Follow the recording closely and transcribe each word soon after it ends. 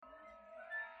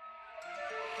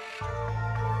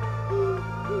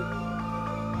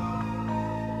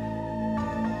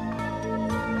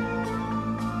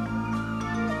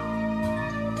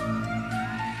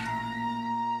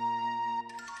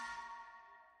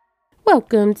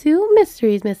Welcome to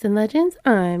Mysteries, Myths, and Legends.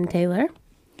 I'm Taylor.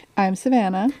 I'm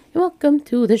Savannah. And welcome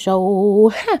to the show.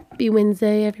 Happy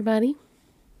Wednesday, everybody.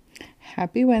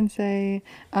 Happy Wednesday.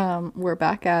 We're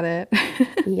back at it.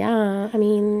 Yeah, I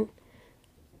mean,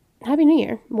 Happy New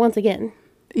Year once again.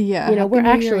 Yeah. You know, Happy we're New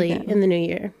Year actually again. in the new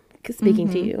year, speaking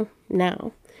to you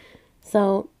now.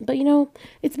 So, but you know,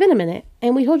 it's been a minute,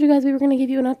 and we told you guys we were going to give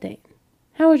you an update.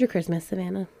 How was your Christmas,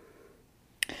 Savannah?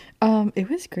 It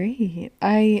was great.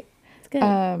 It's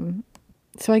good.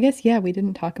 So I guess, yeah, we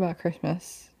didn't talk about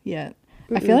Christmas yet.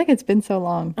 I feel like it's been so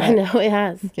long. I know, it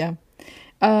has. Yeah.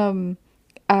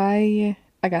 I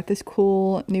got this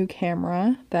cool new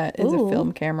camera that is Ooh. a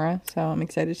film camera, so I'm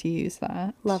excited to use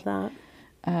that. Love that.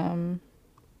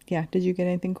 Yeah, did you get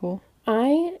anything cool?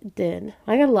 I did.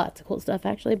 I got lots of cool stuff,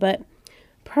 actually, but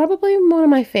probably one of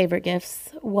my favorite gifts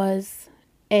was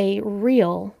a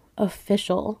real,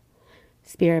 official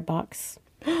spirit box.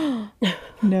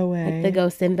 No way. Like the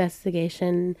ghost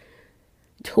investigation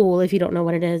tool, if you don't know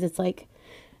what it is. It's like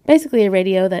basically a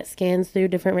radio that scans through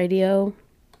different radio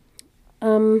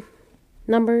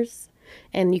numbers,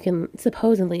 and you can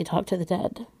supposedly talk to the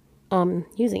dead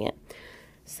using it.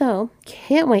 So,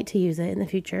 can't wait to use it in the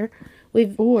future.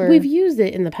 We've used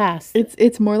it in the past.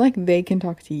 It's more like they can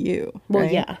talk to you, Well,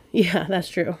 right? yeah, that's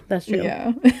true. That's true.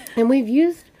 Yeah. And we've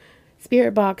used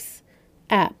Spirit Box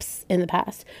apps in the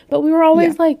past, but we were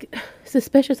always Yeah. like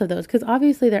suspicious of those because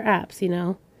obviously they're apps, you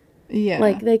know? Yeah.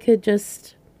 Like they could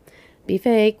just be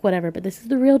fake, whatever, but this is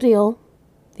the real deal,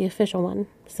 the official one.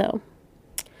 So,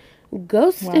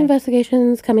 ghost Wow.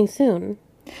 investigations coming soon.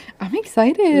 I'm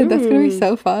excited. That's gonna be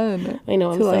so fun. I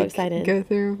know, I'm to so like excited. go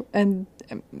through, and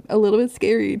a little bit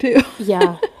scary too.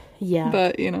 Yeah, yeah.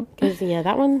 But you know, Because, yeah,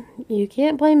 that one, you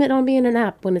can't blame it on being an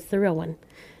app when it's the real one.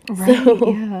 right? So-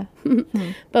 Yeah.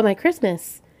 But my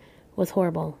Christmas was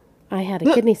horrible. I had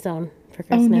a kidney stone for Oh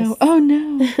Christmas. no! Oh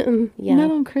no! Yeah.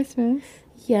 Not on Christmas.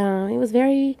 Yeah, it was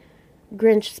very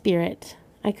Grinch spirit.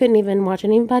 I couldn't even watch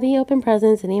anybody open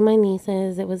presents, any of my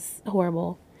nieces. It was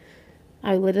horrible.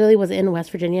 I literally was in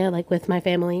West Virginia, like with my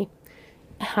family,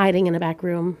 hiding in a back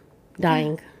room,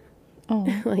 dying. Oh,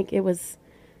 Like it was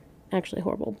actually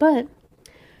horrible. But,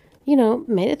 you know,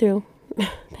 made it through.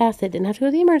 Passed it. Didn't have to go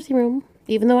to the emergency room,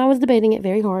 even though I was debating it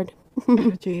very hard.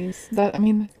 jeez. That's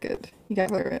good. You got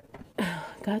through it.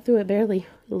 Got through it barely,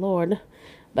 Lord.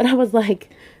 But I was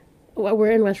like, well, we're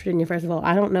in West Virginia, first of all.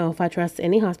 I don't know if I trust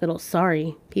any hospital.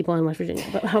 Sorry, people in West Virginia.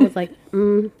 But I was like,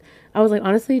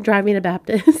 honestly, drive me to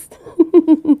Baptist.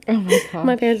 Oh my god.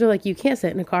 My parents were like, you can't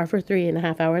sit in a car for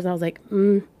 3.5 hours. I was like,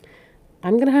 I'm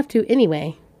going to have to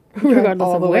anyway, regardless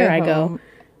all of the where way I go. home,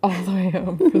 all the way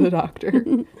home for the doctor.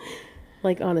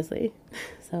 Like, honestly.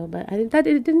 So, but it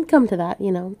didn't come to that,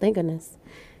 you know, thank goodness.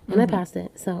 And I passed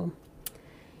it. So,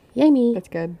 yay me. That's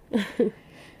good. Did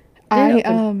I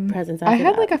open presents I after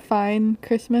had that. like a fine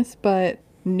Christmas, but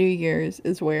New Year's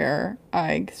is where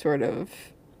I sort of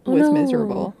Oh, was no.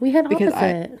 miserable. We had because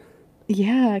opposite.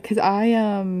 because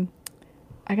I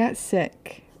got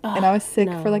sick, and I was sick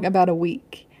no. for like about a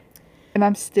week, and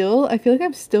I feel like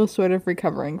I'm still sort of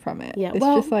recovering from it. Yeah, It's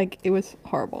well- just like it was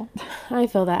horrible. I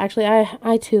feel that. Actually,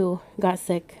 I too got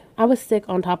sick. I was sick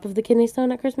on top of the kidney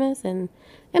stone at Christmas, and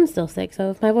I'm still sick. So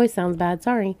if my voice sounds bad,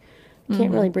 sorry.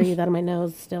 Can't really breathe out of my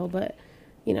nose still, but,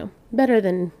 you know, better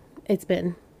than it's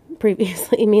been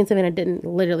previously. Me and Savannah didn't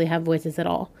literally have voices at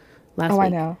all last Oh, week. I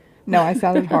know. No, I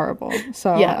sounded horrible.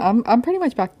 So Yeah. I'm pretty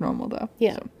much back to normal though.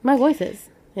 Yeah, So, my voice is,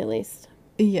 at least.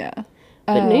 yeah.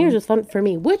 But New Year's was fun for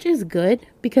me, which is good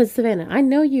because, Savannah, I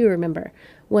know you remember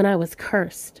when I was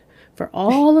cursed for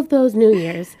all of those New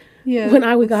Years. Yeah. When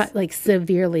I got, like,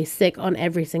 severely sick on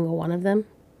every single one of them.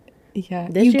 Yeah.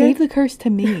 This You year? gave the curse to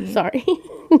me. Sorry.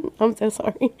 I'm so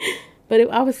sorry. But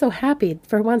I was so happy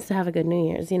for once to have a good New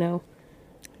Year's, you know.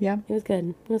 Yeah. It was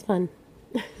good. It was fun.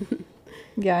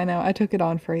 Yeah, I know. I took it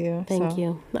on for you. Thank so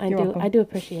you. you're welcome. I do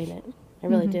appreciate it. I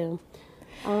really do.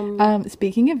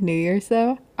 Speaking of New Year's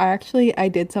though, I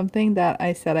did something that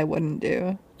I said I wouldn't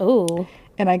do. Oh.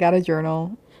 And I got a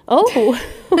journal.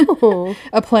 Oh.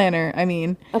 A planner, I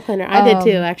mean. A planner. I did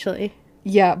too, actually.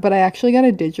 Yeah, but I actually got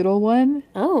a digital one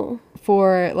Oh.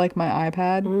 for like my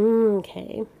iPad.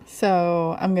 Okay.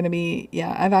 So I'm gonna be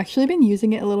I've actually been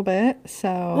using it a little bit.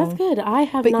 So That's good. I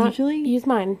have But not usually- used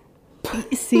mine.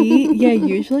 see,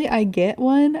 usually I get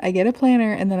a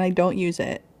planner and then I don't use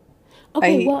it.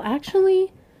 Okay, I- well,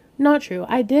 actually, not true.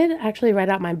 I did actually write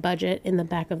out my budget in the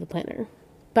back of the planner.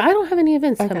 But I don't have any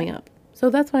events coming up. So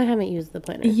that's why I haven't used the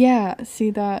planner. Yeah, see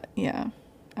that, I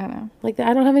know. Like,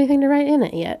 I don't have anything to write in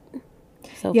it yet.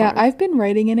 So Yeah, far. I've been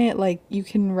writing in it, like, you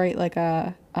can write, like,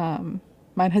 a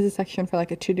mine has a section for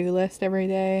like a to-do list every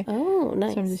day. Oh,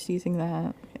 nice. So I'm just using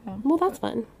that. Yeah. Well, that's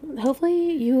fun.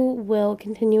 Hopefully you will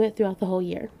continue it throughout the whole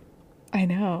year. I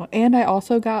know. And I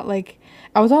also got like,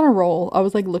 I was on a roll. I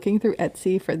was like looking through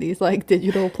Etsy for these like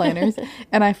digital planners,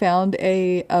 and I found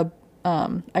I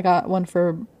got one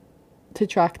to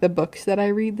track the books that I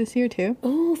read this year too.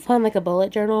 Oh, fun, like a bullet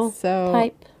journal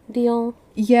type deal.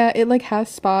 Yeah, it like has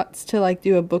spots to like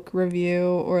do a book review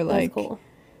or like That's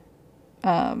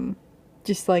cool.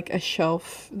 just like a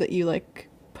shelf that you like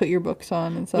put your books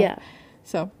on and stuff. Yeah.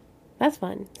 So that's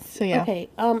fun. So yeah. Okay.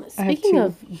 Speaking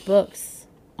of books,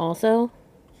 also,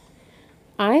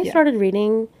 I started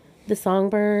reading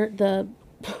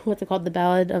what's it called? The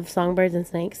Ballad of Songbirds and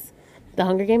Snakes, the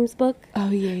Hunger Games book.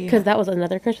 Oh yeah. Because that was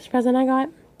another Christmas present I got.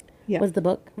 Yeah. Was the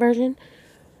book version.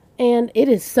 And it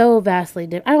is so vastly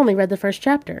different. I only read the first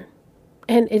chapter.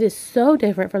 And it is so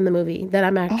different from the movie that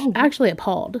I'm actually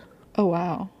appalled. Oh,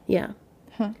 wow. Yeah.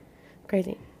 Huh.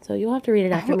 Crazy. So you'll have to read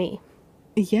it after me.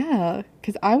 Yeah.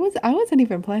 Because I wasn't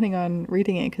even planning on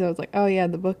reading it because I was like, oh, yeah,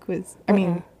 the book was... I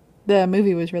mean, the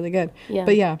movie was really good. Yeah.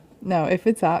 But yeah, no, if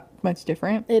it's that much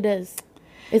different... It is.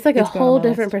 It's like a whole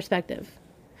different perspective.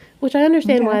 Which I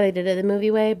understand why they did it the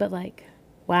movie way, but like,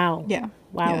 wow. Yeah.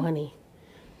 Wow, honey.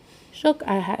 Shook.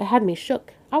 It had me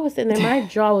shook. I was sitting there, my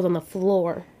jaw was on the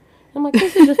floor. I'm like,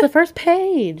 this is just the first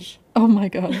page. Oh my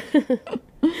God.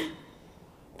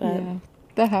 But yeah,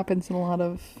 that happens in a lot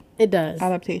of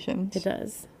adaptations. It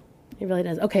does. It really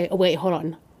does. Okay, wait, hold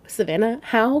on. Savannah,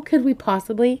 how could we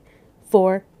possibly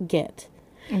forget?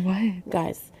 What?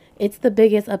 Guys, it's the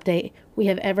biggest update we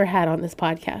have ever had on this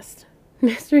podcast.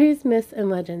 Mysteries, Myths, and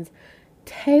Legends.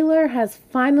 Taylor has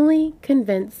finally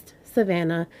convinced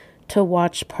Savannah to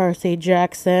watch Percy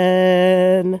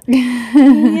Jackson.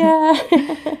 Yeah.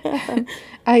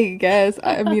 I guess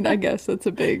that's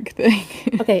a big thing.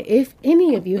 Okay, if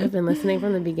any of you have been listening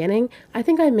from the beginning, I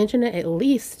think I mention it at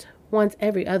least once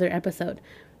every other episode.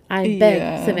 I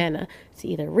beg Savannah to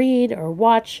either read or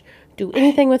watch, do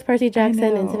anything with Percy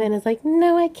Jackson, and Savannah's like,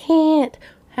 no, I can't.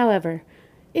 However,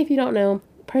 if you don't know,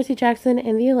 Percy Jackson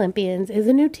and the Olympians is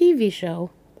a new TV show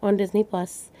on Disney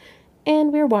Plus,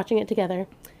 and we're watching it together.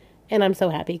 And I'm so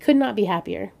happy. Could not be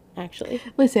happier, actually.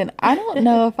 Listen, I don't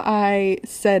know if I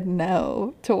said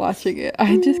no to watching it.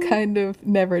 I just kind of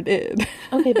never did.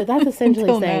 Okay, but that's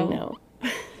essentially saying no.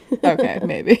 Okay,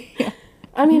 maybe. Yeah.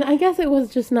 I mean, I guess it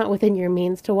was just not within your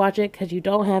means to watch it because you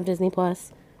don't have Disney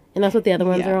Plus, and that's what the other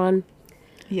ones are on.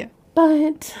 Yeah.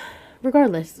 But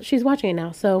regardless, she's watching it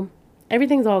now, so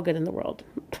everything's all good in the world.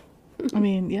 I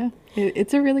mean, yeah,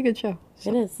 it's a really good show.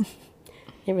 So. It is.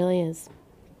 It really is.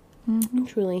 Mm-hmm.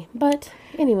 Truly. But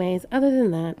anyways, other than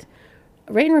that,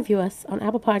 rate and review us on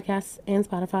Apple Podcasts and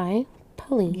Spotify,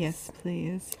 please. Yes,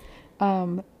 please.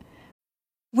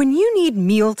 When you need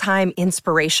mealtime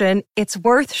inspiration, it's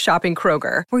worth shopping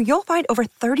Kroger, where you'll find over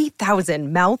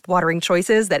 30,000 mouth-watering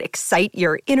choices that excite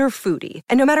your inner foodie.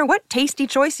 And no matter what tasty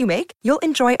choice you make, you'll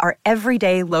enjoy our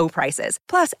everyday low prices,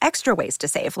 plus extra ways to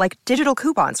save, like digital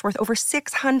coupons worth over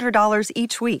 $600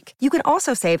 each week. You can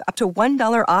also save up to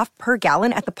 $1 off per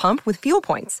gallon at the pump with fuel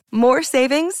points. More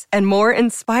savings and more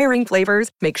inspiring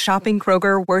flavors make shopping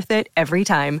Kroger worth it every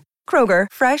time. Kroger,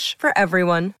 fresh for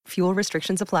everyone. Fuel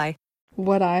restrictions apply.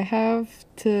 What I have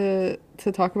to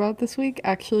talk about this week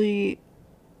actually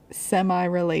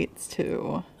semi-relates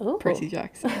to Percy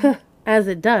Jackson. As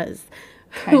it does.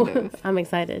 Kind of. I'm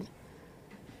excited.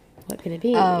 What could it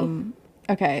be?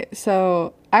 Okay,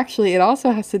 so actually it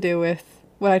also has to do with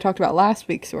what I talked about last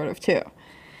week, sort of, too.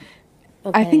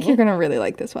 Okay. I think you're going to really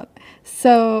like this one.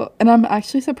 So, and I'm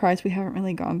actually surprised we haven't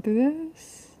really gone through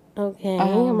this. Okay,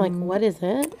 I'm like, what is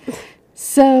it?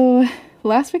 So...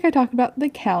 last week I talked about the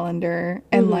calendar,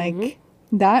 and like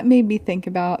that made me think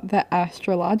about the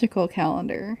astrological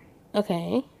calendar.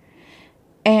 Okay.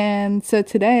 And so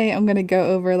today I'm going to go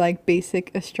over like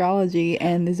basic astrology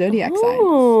and the zodiac signs.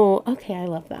 Oh, okay. I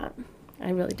love that.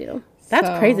 I really do.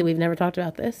 That's crazy. We've never talked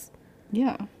about this.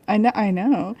 Yeah, I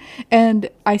know. And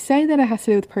I say that it has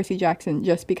to do with Percy Jackson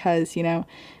just because, you know,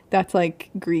 that's like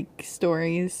Greek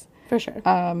stories. For sure.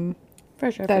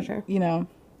 For sure. You know,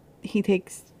 he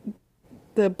takes...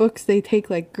 the books, they take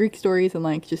like Greek stories and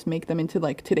like just make them into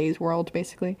like today's world,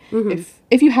 basically.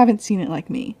 If you haven't seen it like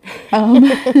me.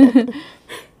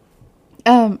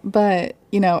 But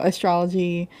you know,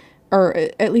 astrology, or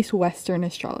at least Western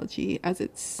astrology as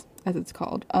it's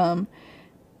called,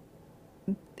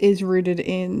 is rooted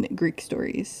in Greek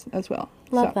stories as well.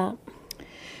 Love that.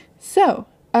 So,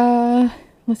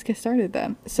 let's get started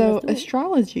then. So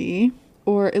astrology,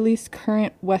 or at least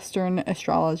current Western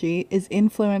astrology, is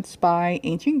influenced by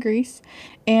ancient Greece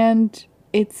and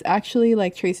it's actually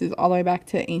like traces all the way back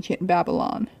to ancient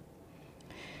Babylon.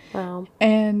 Wow.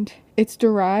 And it's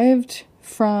derived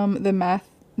from the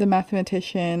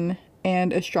mathematician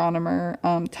and astronomer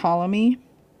Ptolemy.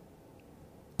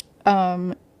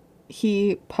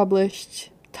 He published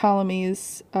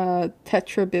Ptolemy's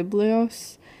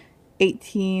Tetrabiblios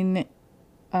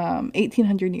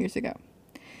 1800 years ago.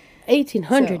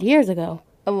 1,800 So, years ago.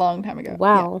 a long time ago.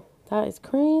 Wow. That is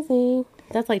crazy.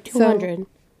 That's like 200.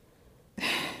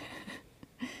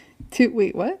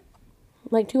 Wait, what?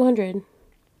 Like 200.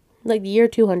 Like the year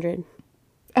 200.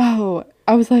 Oh,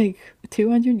 I was like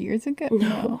 200 years ago?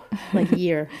 No. Like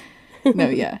year. No,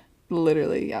 yeah.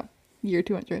 Literally, yeah. Year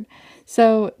 200.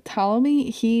 So Ptolemy,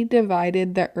 he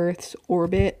divided the Earth's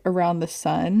orbit around the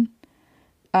sun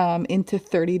into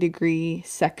 30-degree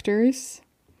sectors.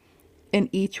 And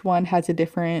each one has a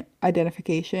different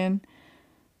identification.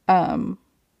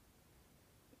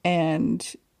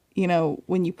 And, you know,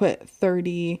 when you put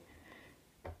 30,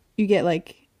 you get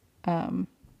like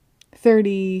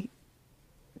 30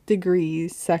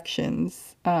 degrees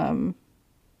sections. And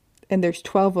there's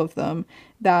 12 of them.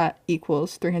 That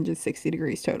equals 360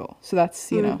 degrees total. So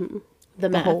that's, you know, The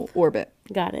math. whole orbit.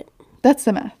 Got it. That's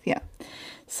the math, yeah.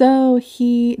 So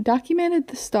he documented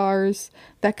the stars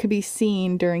that could be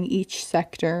seen during each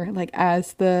sector, like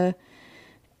as the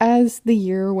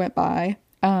year went by,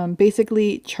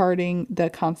 basically charting the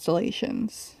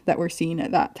constellations that were seen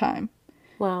at that time.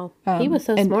 Wow. He was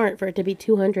so smart for it to be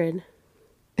 200.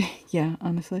 Yeah,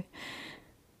 honestly.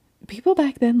 People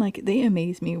back then, like, they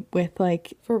amaze me with,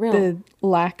 like, For real. the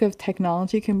lack of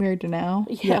technology compared to now.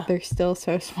 Yeah. Yet they're still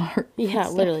so smart. with Yeah,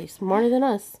 stuff. literally. Smarter than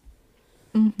us.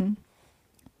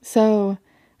 So,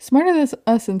 smarter than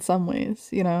us in some ways,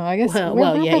 you know. I guess we're yeah,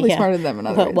 probably yeah. smarter than them in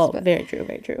other ways. Well, but very true,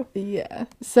 very true. yeah.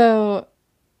 So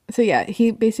yeah,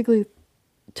 he basically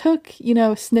took, you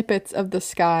know, snippets of the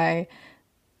sky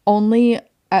only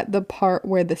at the part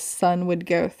where the sun would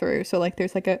go through. So like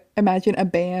there's like imagine a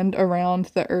band around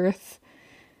the earth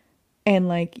and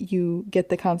like you get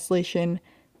the constellation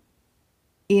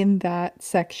in that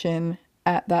section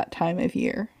at that time of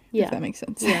year. Yeah. If that makes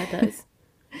sense. Yeah, it does.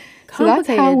 So that's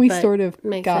how we Complicated, sort of but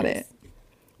makes got sense. it.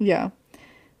 Yeah.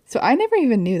 So I never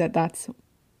even knew that that's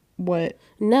what.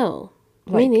 No,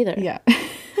 me Like, neither. Yeah.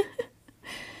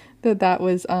 that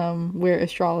was where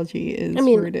astrology is I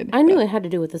mean, rooted. I knew but- it had to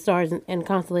do with the stars and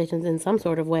constellations in some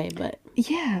sort of way, but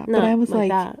Yeah, not but I was like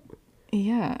like, that.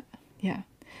 yeah.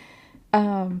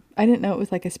 I didn't know it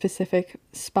was like a specific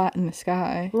spot in the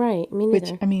sky, Right, me which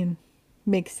neither. I mean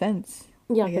makes sense.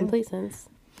 Yeah, I guess. complete sense.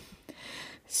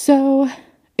 So,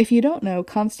 if you don't know,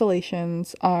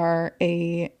 constellations are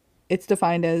it's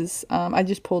defined as, I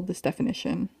just pulled this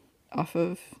definition off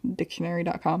of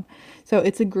dictionary.com. So,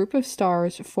 it's a group of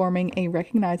stars forming a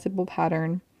recognizable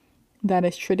pattern that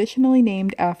is traditionally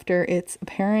named after its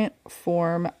apparent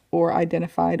form or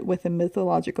identified with a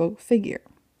mythological figure.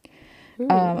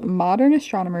 Modern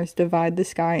astronomers divide the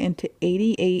sky into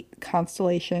 88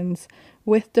 constellations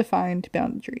with defined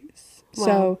boundaries. Wow.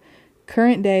 So,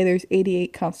 current day, there's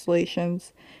 88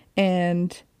 constellations,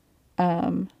 and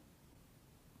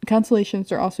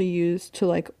constellations are also used to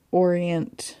like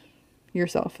orient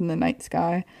yourself in the night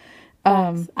sky.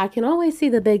 I can always see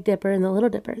the Big Dipper and the Little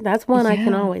Dipper. That's one I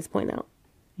can Yeah. always point out.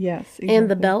 Yes, And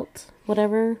the exactly. belt,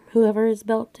 whoever's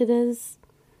belt it is.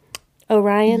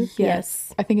 Orion?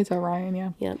 Yes. I think it's Orion,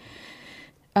 yeah. Yep.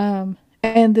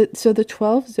 And so the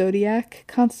 12 zodiac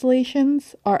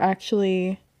constellations are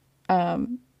actually,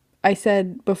 I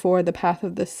said before the path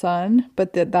of the sun,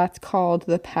 but that's called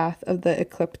the path of the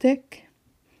ecliptic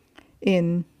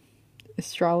in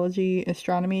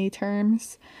astronomy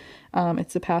terms.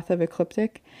 It's the path of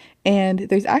ecliptic. And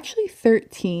there's actually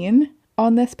 13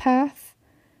 on this path.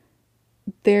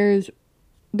 There's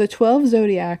the 12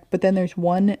 zodiac, but then there's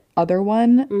one other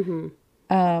one.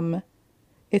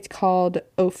 It's called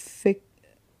Ophiuchus.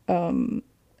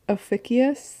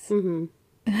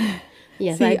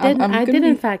 Yes, See, I I'm did gonna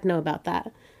in be- fact know about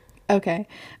that. Okay.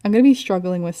 I'm going to be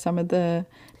struggling with some of the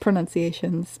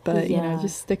pronunciations, but, you know, Yeah.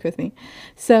 just stick with me.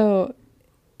 So,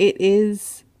 it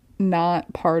is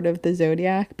not part of the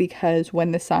zodiac because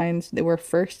when the signs that were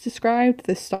first described,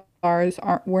 the stars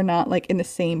were not like in the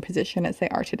same position as they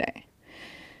are today.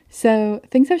 So,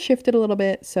 things have shifted a little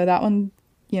bit. So, that one,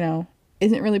 you know,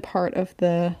 isn't really part of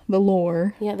the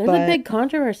lore. Yeah, there's a big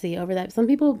controversy over that. Some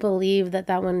people believe that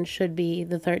one should be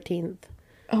the 13th.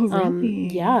 Oh, really?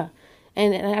 Yeah.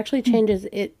 And it actually changes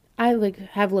it. I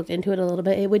have looked into it a little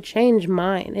bit. It would change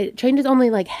mine. It changes only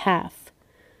like half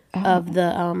of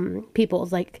the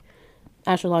people's like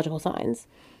astrological signs,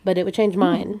 but it would change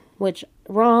mine, which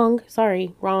wrong.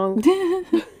 Sorry, wrong.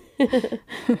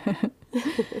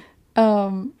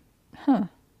 Huh.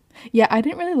 Yeah, I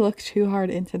didn't really look too hard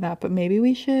into that, but maybe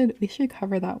we should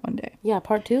cover that one day. Yeah,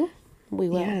 part 2? We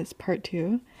will. Yes, part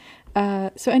 2.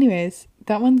 So anyways,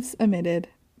 that one's omitted,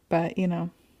 but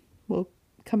we'll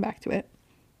come back to it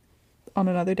on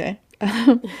another day.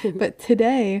 But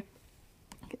today,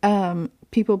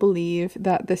 people believe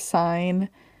that the sign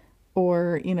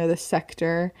or, the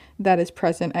sector that is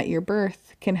present at your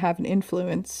birth can have an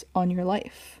influence on your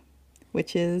life,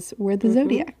 which is where the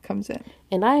zodiac comes in.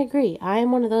 And I agree. I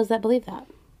am one of those that believe that.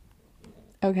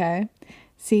 Okay.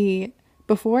 See,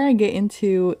 before I get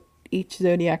into each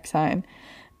zodiac sign,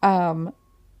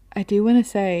 I do want to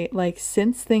say, like,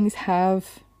 since things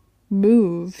have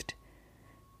moved,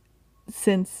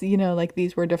 since, like,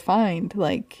 these were defined,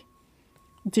 like,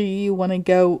 do you want to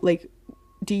go, like,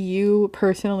 do you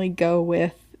personally go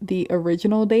with the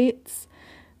original dates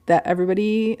that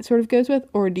everybody sort of goes with,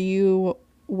 or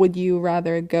would you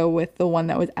rather go with the one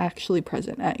that was actually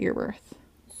present at your birth?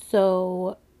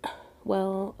 So,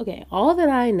 well, okay. All that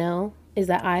I know is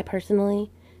that I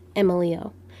personally am a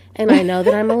Leo. And I know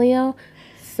that I'm a Leo.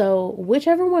 So,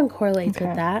 whichever one correlates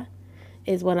with that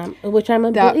is what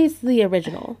at least the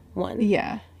original one.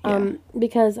 Yeah.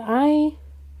 Because I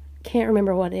can't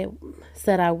remember what it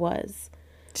said I was.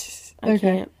 I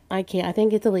can't. I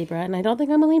think it's a Libra, and I don't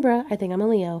think I'm a Libra. I think I'm a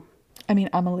Leo. I mean,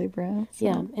 I'm a Libra. So.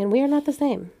 Yeah, and we are not the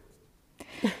same.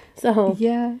 So,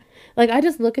 yeah. Like, I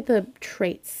just look at the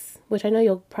traits, which I know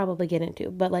you'll probably get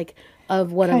into, but like,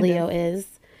 of what a Leo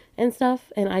is and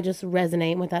stuff, and I just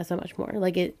resonate with that so much more.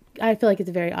 Like, I feel like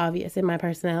it's very obvious in my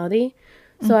personality.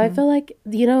 So I feel like,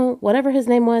 whatever his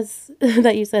name was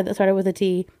that you said that started with a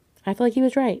T, I feel like he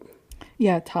was right.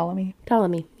 Yeah, Ptolemy.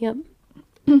 Yep.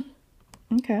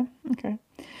 Okay.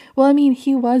 Well, I mean,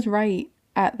 he was right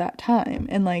at that time,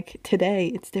 and like today,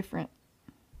 it's different.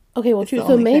 Okay, well, true.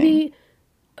 So maybe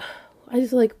I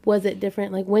just like, was it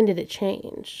different? Like, when did it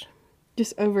change?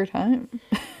 Just over time.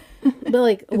 But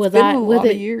like, was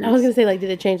it? Years. I was gonna say, like, did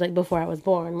it change like before I was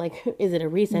born? Like, is it a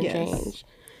recent change?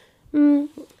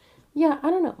 Yeah, I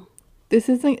don't know. This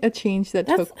isn't a change that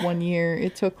took 1 year.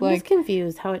 It took I'm just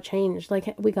confused how it changed.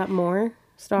 Like, we got more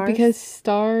stars because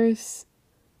stars.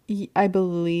 I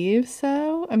believe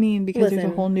so. I mean, because there's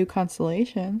a whole new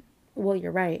constellation. Well,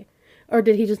 you're right. Or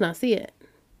did he just not see it?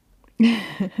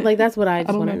 Like, that's what I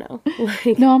just want to know.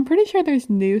 Like, no, I'm pretty sure there's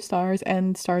new stars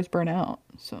and stars burn out.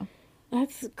 So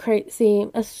that's crazy.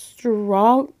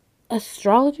 Astronomy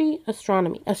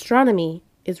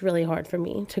is really hard for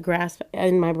me to grasp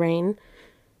in my brain.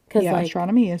 Because like,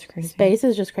 astronomy is crazy. Space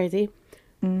is just crazy.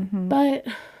 But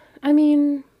I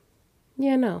mean,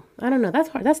 yeah, no, I don't know. That's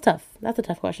hard. That's tough. That's a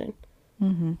tough question.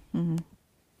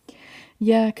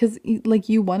 Yeah, because like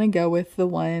you want to go with the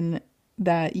one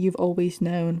that you've always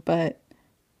known, but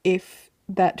if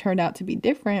that turned out to be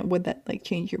different, would that like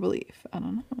change your belief? I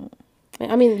don't know.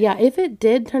 I mean, yeah, if it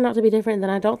did turn out to be different, then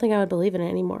I don't think I would believe in it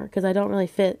anymore because I don't really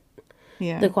fit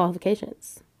the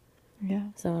qualifications. Yeah.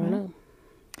 So I don't know.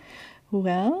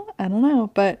 Well, I don't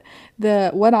know, but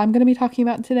what I'm going to be talking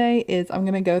about today is I'm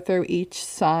going to go through each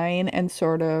sign and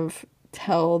sort of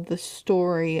tell the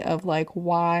story of like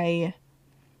why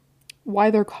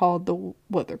they're called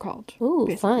what they're called. Ooh,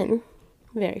 basically. Fun.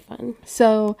 Very fun.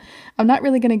 So, I'm not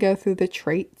really going to go through the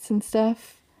traits and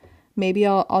stuff. Maybe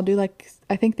I'll do like,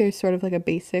 I think there's sort of like a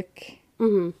basic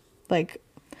like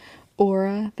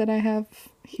aura that I have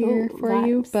here for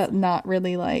you, but not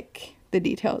really like the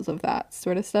details of that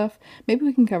sort of stuff. Maybe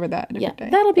we can cover that a different day.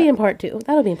 That'll be in part 2.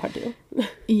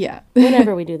 Yeah.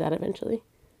 Whenever we do that eventually.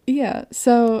 Yeah.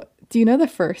 So, do you know the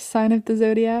first sign of the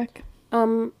zodiac?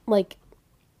 Like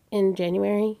in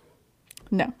January?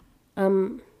 No.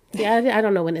 Yeah, I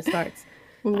don't know when it starts.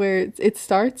 Where it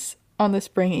starts on the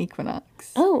spring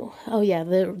equinox. Oh yeah,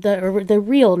 the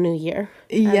real New Year.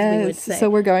 Yes. So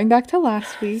we're going back to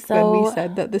last week when we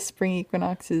said that the spring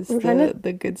equinox is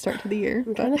the good start to the year.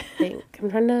 I'm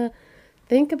trying to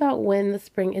think about when the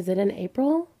spring is. It in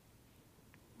April?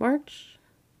 March?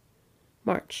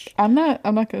 I'm not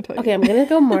going to tell you. Okay, I'm going to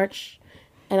go March,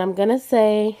 and I'm going to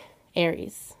say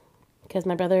Aries, because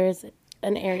my brother is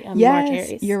an Aries. March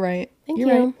Aries. You're right.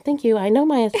 Thank you. I know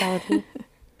my astrology.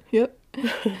 Yep.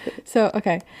 So,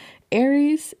 okay.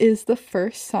 Aries is the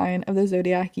first sign of the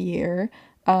zodiac year.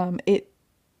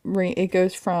 It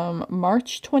goes from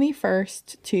March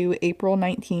 21st to April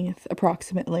 19th,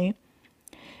 approximately.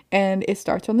 And it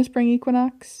starts on the spring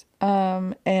equinox.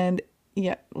 And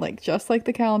yeah, like just like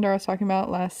the calendar I was talking about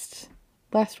last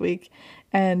week.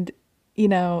 And,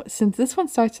 since this one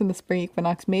starts in the spring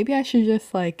equinox, maybe I should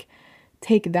just like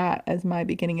take that as my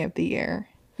beginning of the year.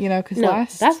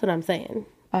 Because that's what I'm saying.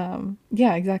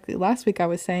 Yeah, exactly. Last week I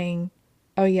was saying,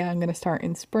 oh yeah, I'm gonna start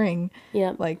in spring.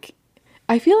 Yeah. Like,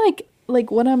 I feel like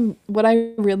what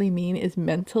I really mean is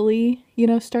mentally,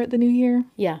 start the new year.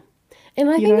 Yeah. And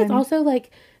I You know think what I it's mean? also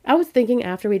like, I was thinking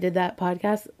after we did that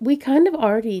podcast, we kind of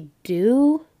already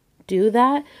do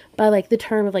that by like the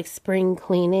term of like spring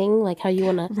cleaning, like how you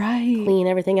want to Right. clean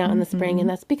everything out in the spring. And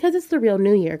that's because it's the real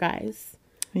new year, guys.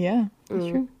 Yeah, that's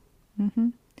true.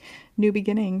 New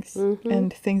beginnings,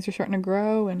 and things are starting to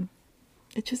grow, and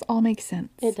it just all makes sense.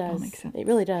 It All does. makes sense. It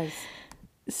really does.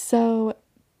 So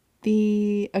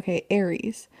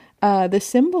Aries. The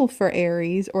symbol for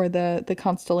Aries, or the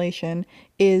constellation,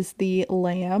 is the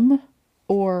lamb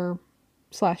or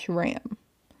slash ram.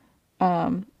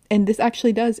 And this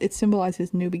actually it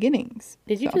symbolizes new beginnings.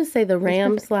 Did you So, just say the that's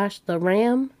ram perfect. slash the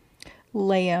ram?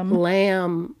 Lamb?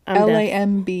 Lamb. I'm deaf.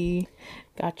 Lamb.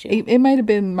 Got you. It might have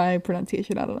been my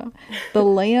pronunciation, I don't know. The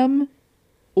lamb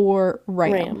or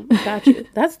ram. Ram. Got you.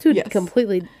 That's two Yes.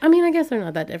 completely. I mean, I guess they're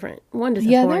not that different. One just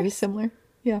has Yeah, they're horns. similar.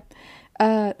 Yeah.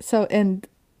 And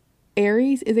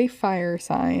Aries is a fire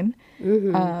sign.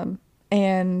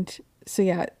 And so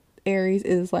yeah, Aries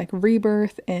is like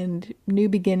rebirth and new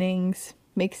beginnings.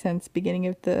 Makes sense, beginning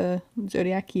of the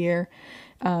zodiac year.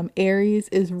 Aries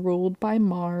is ruled by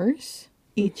Mars.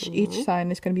 Each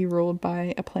sign is going to be ruled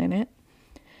by a planet.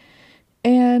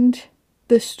 And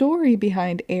the story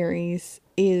behind Aries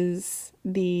is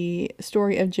the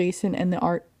story of Jason and the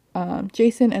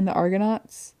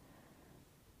Argonauts.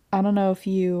 I don't know if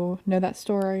you know that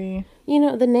story. You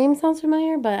know, the name sounds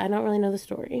familiar, but I don't really know the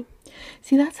story.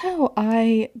 See, that's what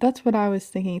I was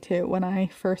thinking too when I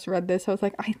first read this. I was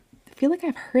like, I feel like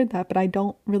I've heard that, but I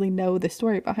don't really know the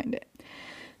story behind it.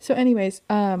 So anyways,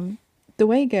 the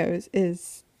way it goes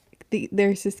is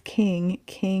there's this King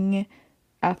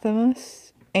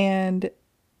Athamas, and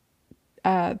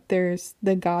there's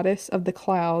the goddess of the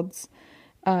clouds,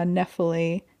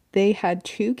 Nephili. They had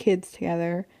two kids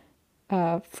together,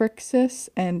 Phrixus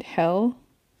and Hel,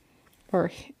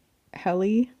 or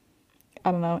Heli.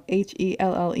 I don't know,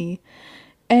 Helle.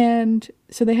 And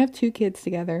so they have two kids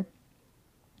together.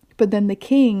 But then the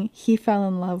king, he fell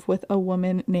in love with a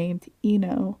woman named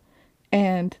Ino.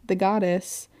 And the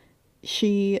goddess,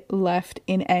 she left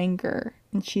in anger.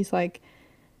 And she's like,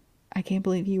 I can't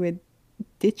believe you would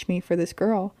ditch me for this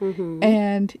girl.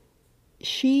 And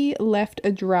she left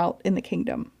a drought in the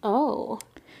kingdom. Oh,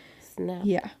 snap.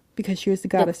 Yeah, because she was the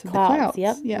goddess of the clouds, clouds.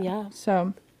 yep, Yeah. yeah.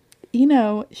 So,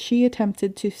 she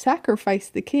attempted to sacrifice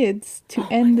the kids to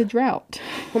end the drought.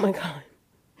 Oh my God.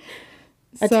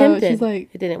 So Attempted. she's like,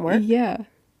 It didn't work? Yeah.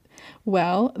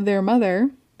 Well, their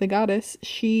mother, the goddess,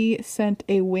 she sent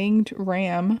a winged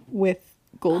ram with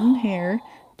golden hair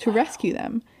to rescue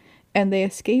them. And they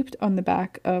escaped on the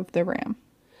back of the ram.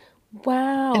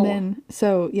 Wow. And then,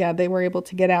 so yeah, they were able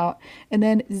to get out. And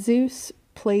then Zeus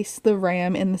placed the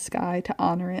ram in the sky to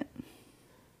honor it.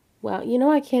 Wow. You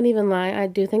know, I can't even lie. I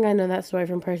do think I know that story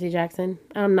from Percy Jackson.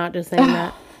 I'm not just saying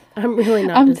that. I'm really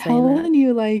not I'm just saying that. telling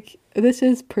you, like, this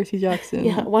is Percy Jackson.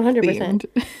 Yeah, 100%. themed.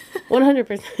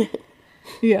 100%.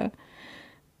 Yeah.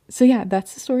 So yeah,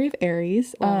 that's the story of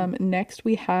Aries. Wow. Next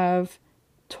we have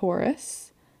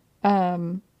Taurus,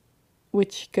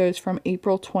 which goes from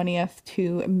April 20th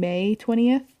to May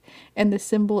 20th, and the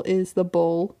symbol is the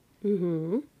bull.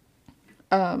 It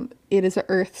is an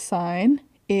earth sign.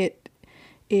 It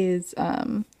is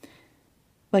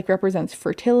like represents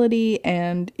fertility,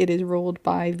 and it is ruled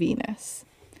by Venus.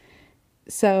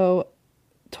 So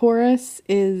Taurus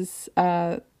is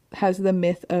has the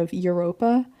myth of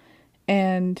Europa,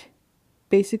 and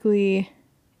basically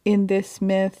in this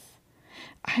myth,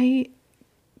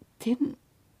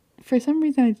 for some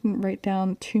reason I didn't write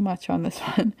down too much on this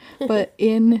one, but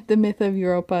in the myth of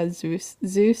Europa,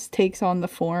 Zeus takes on the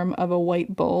form of a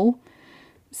white bull.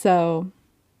 So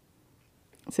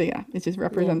yeah, it just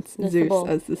represents that's the Zeus bull.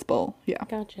 as this bull. Yeah.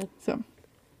 Gotcha. So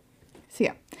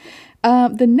yeah.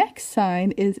 The next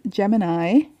sign is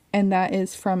Gemini, and that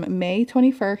is from May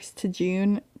 21st to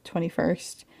June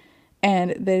 21st,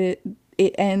 and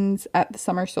it ends at the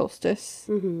summer solstice.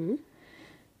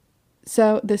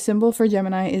 So the symbol for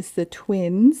Gemini is the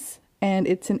twins, and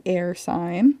it's an air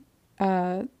sign.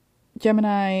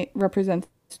 Gemini represents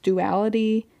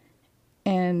duality,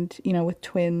 and with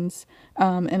twins,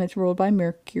 and it's ruled by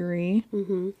Mercury.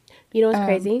 You know what's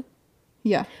crazy?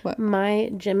 Yeah. What?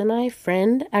 My Gemini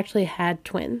friend actually had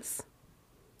twins.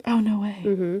 Oh, no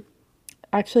way.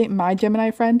 Actually, my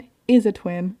Gemini friend is a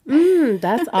twin.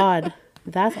 That's odd.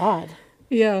 That's odd.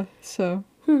 Yeah. So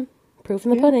Proof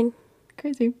in the pudding.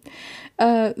 crazy.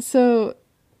 So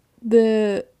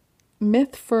the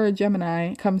myth for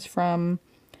Gemini comes from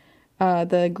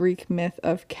the Greek myth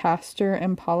of Castor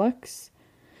and Pollux.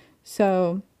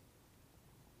 So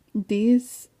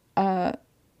these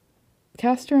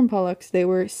Castor and Pollux, they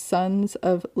were sons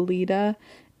of Leda,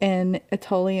 an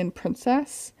Aetolian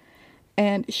princess,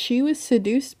 and she was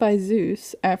seduced by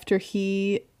Zeus after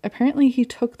he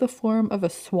took the form of a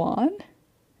swan.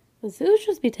 Zeus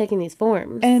just be taking these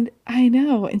forms. And I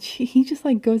know, and he just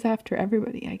like goes after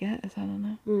everybody, I guess. I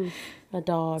don't know. A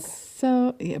dog.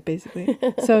 So yeah, basically.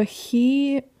 So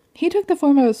he took the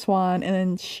form of a swan, and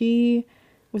then she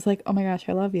was like, "Oh my gosh,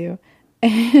 I love you,"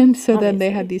 and so then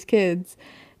they had these kids,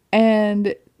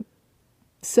 and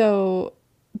so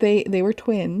they were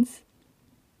twins,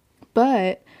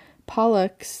 but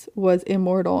Pollux was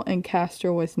immortal and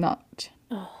Castor was not.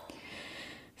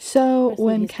 So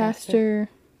when Castor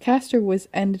was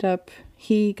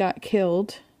he got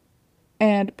killed,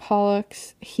 and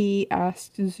Pollux, he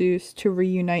asked Zeus to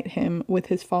reunite him with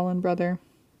his fallen brother.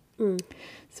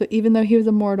 So even though he was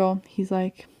immortal, he's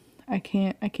like, I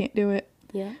can't do it.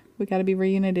 Yeah. We got to be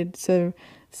reunited. So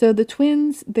the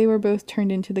twins, they were both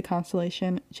turned into the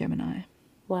constellation Gemini.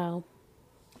 Wow.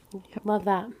 Yep. Love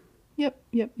that. Yep.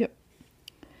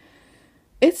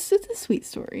 It's a sweet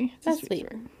story. It's That's a sweet.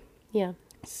 story. Yeah.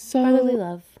 So Brotherly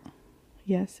love.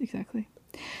 Yes, exactly.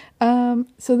 So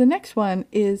the next one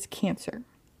is Cancer.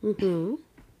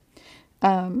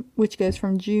 Which goes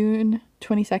from June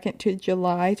 22nd to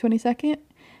July 22nd.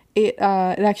 It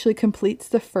actually completes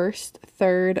the first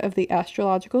third of the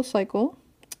astrological cycle.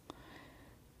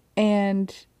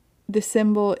 And the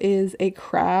symbol is a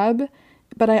crab.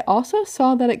 But I also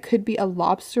saw that it could be a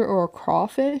lobster or a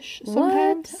crawfish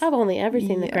sometimes. What? I've only ever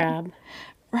seen the crab.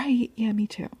 Right. Yeah, me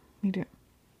too.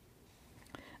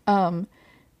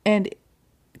 And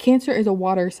Cancer is a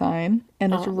water sign,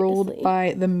 and it's ruled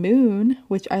by the moon,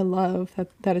 which I love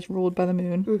that is ruled by the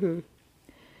moon.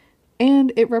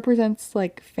 And it represents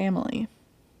like family.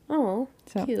 Oh,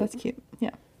 so cute. That's cute.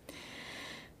 Yeah.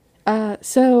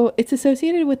 So it's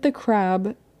associated with the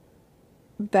crab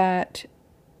that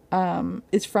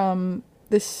is from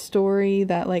this story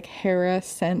that like Hera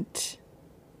sent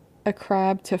a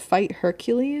crab to fight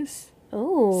Hercules.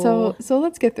 Oh. So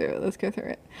let's get through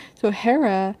it. So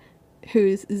Hera,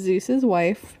 who's Zeus's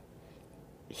wife,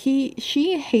 she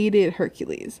hated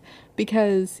Hercules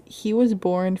because he was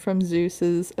born from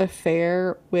Zeus's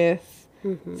affair with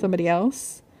somebody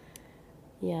else.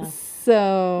 Yeah.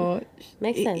 So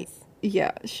makes sense.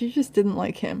 Yeah, she just didn't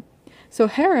like him. So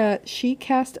Hera, she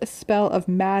cast a spell of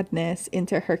madness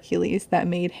into Hercules that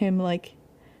made him like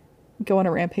go on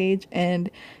a rampage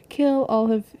and kill all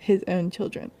of his own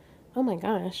children. Oh my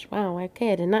gosh. Wow.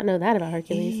 Okay. I did not know that about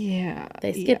Hercules. Yeah.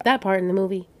 They skipped that part in the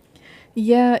movie.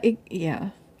 Yeah.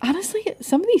 Honestly,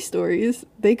 some of these stories,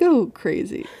 they go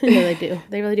crazy. Yeah, they do.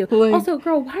 They really do. Like, also,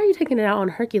 girl, why are you taking it out on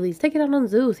Hercules? Take it out on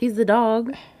Zeus. He's the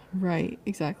dog. Right.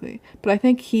 Exactly. But I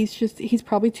think he's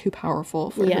probably too powerful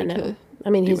for her to I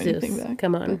mean, do he's anything Zeus. back.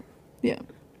 Come on. But,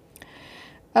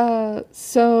 yeah.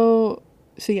 So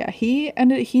yeah, he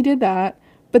did that,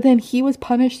 but then he was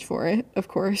punished for it, of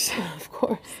course. Of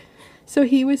course. So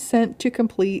he was sent to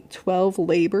complete 12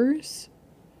 labors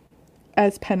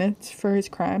as penance for his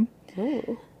crime.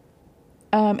 Oh.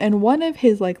 And one of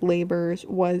his like labors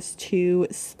was to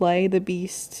slay the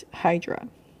beast Hydra.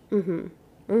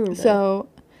 So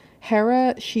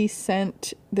Hera, she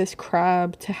sent this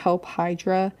crab to help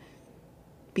Hydra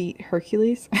beat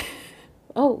Hercules.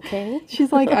 Oh, okay.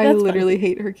 She's like, I literally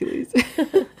hate Hercules.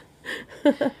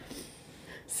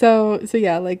 So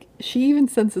yeah, like she even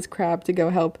sends this crab to go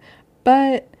help,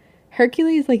 but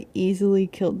Hercules like easily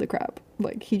killed the crab.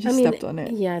 Like he just stepped on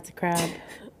it. Yeah, it's a crab.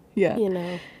 Yeah. You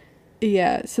know.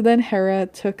 Yeah. So then Hera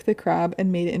took the crab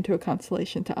and made it into a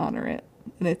constellation to honor it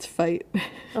in its fight.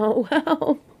 Oh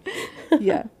wow.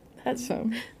 Yeah.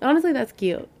 Honestly, that's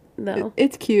cute though.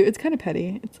 It's cute. It's kind of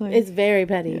petty. It's like it's very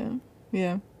petty. Yeah.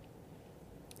 Yeah.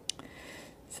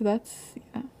 So that's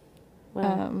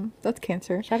Wow. that's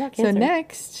Cancer. Shout out Cancer. So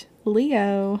next,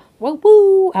 Leo. Whoa,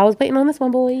 woo! I was waiting on this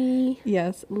one, boy.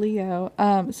 Yes, Leo.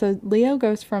 So Leo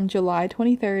goes from July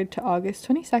 23rd to August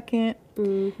 22nd.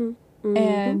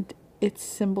 And its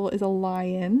symbol is a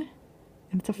lion.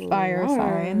 And it's a fire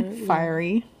sign.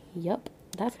 Fiery. Yep,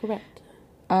 that's correct.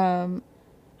 I'm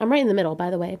right in the middle, by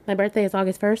the way. My birthday is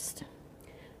August 1st.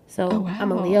 So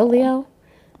I'm a Leo.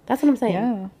 That's what I'm saying.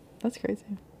 Yeah, that's crazy.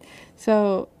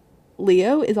 So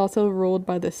Leo is also ruled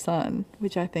by the sun,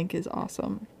 which I think is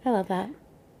awesome. I love that.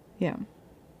 Yeah.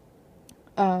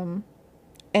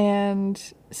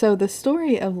 And so the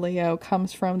story of Leo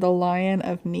comes from the Lion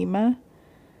of Nema.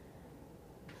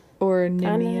 or I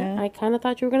Nemea. kind of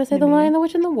thought you were going to say The Nemea. Lion, the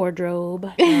Witch, and the Wardrobe.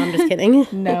 No, I'm just kidding.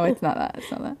 No, it's not that.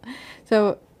 It's not that.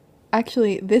 So,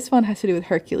 actually, this one has to do with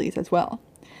Hercules as well.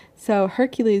 So,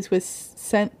 Hercules was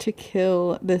sent to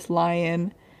kill this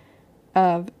lion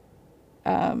of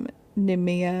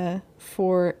Nemea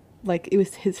for, like, it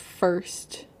was the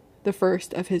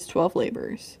first of his 12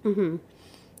 labors. Mm-hmm.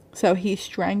 So, he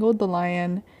strangled the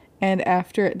lion, and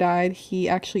after it died, he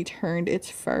actually turned its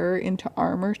fur into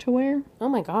armor to wear. Oh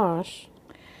my gosh.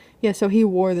 Yeah, so he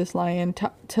wore this lion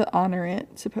to honor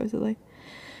it, supposedly.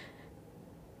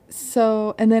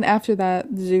 So, and then after that,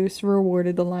 Zeus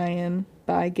rewarded the lion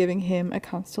by giving him a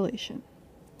constellation.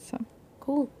 So,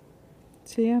 Cool.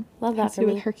 so yeah. Love that Has to for do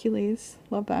me. with Hercules.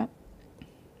 Love that.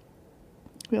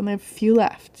 We only have a few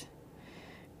left.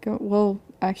 Well,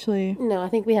 actually, No, I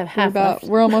think we have half left.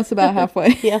 we're almost about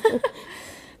halfway. Yeah.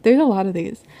 There's a lot of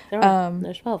these.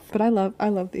 There's 12. But I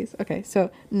love these. Okay, so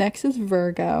next is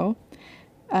Virgo,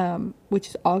 which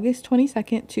is August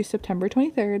 22nd to September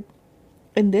 23rd.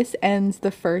 And this ends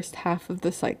the first half of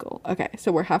the cycle. Okay,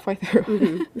 so we're halfway through.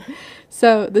 Mm-hmm.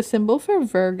 So the symbol for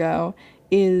Virgo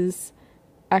is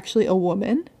actually a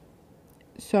woman.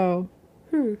 So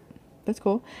that's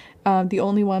cool. The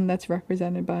only one that's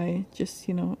represented by just,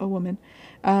 a woman.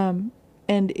 And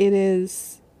it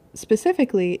is,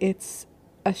 specifically, it's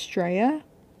Astraea.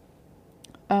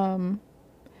 And,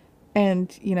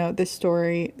 the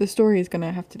story is going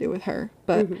to have to do with her.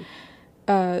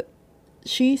 But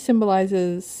she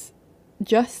symbolizes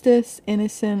justice,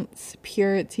 innocence,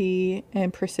 purity,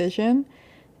 and precision.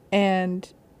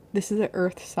 And this is an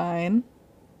earth sign.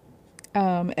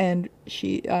 And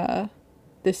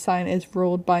this sign is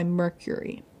ruled by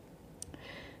Mercury.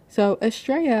 So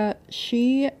Astraea,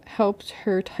 she helped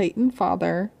her Titan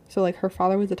father. So like her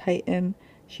father was a Titan.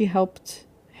 She helped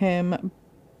him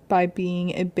by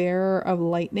being a bearer of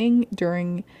lightning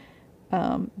during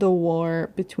the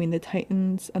war between the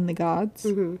Titans and the gods.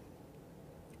 Mm-hmm.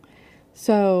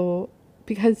 So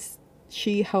because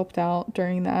she helped out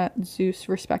during that, Zeus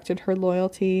respected her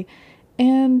loyalty,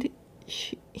 and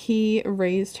he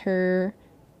raised her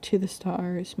to the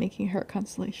stars, making her a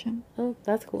constellation. Oh,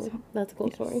 that's cool. So, That's a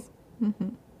cool story. Mm-hmm.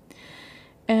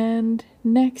 And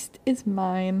next is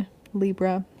mine,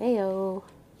 Libra. Heyo.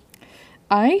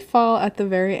 I fall at the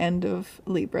very end of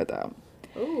Libra, though.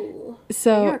 Ooh.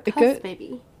 So You're a cusp,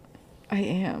 baby. I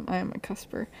am a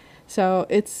cusper. So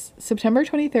it's September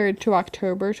 23rd to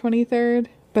October 23rd,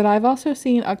 but I've also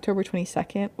seen October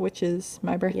 22nd, which is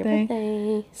my birthday. Your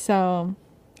birthday. So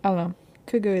I don't know.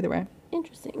 Could go either way.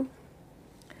 Interesting.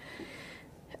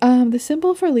 The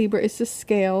symbol for Libra is the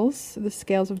scales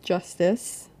of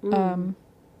justice.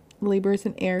 Libra is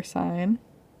an air sign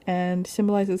and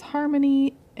symbolizes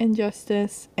harmony and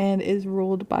justice and is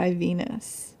ruled by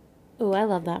Venus. Oh, I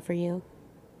love that for you.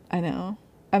 I know.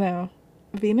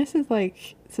 Venus is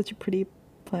like such a pretty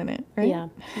planet, right? Yeah,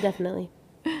 definitely.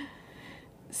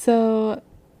 So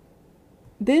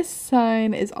this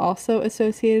sign is also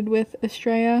associated with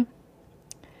Astraea,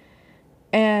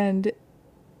 and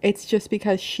it's just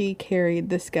because she carried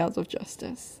the scales of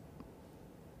justice.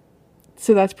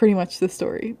 So that's pretty much the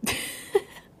story.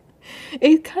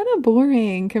 It's kind of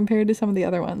boring compared to some of the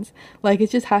other ones. Like, it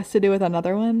just has to do with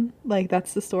another one. Like,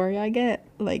 that's the story I get.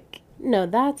 Like, No,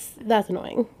 that's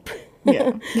annoying.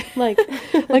 yeah. Like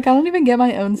I don't even get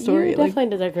my own story. You definitely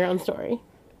deserve your own story.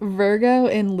 Virgo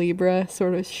and Libra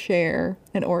sort of share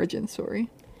an origin story.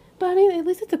 But I mean, at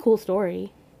least it's a cool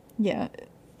story. Yeah.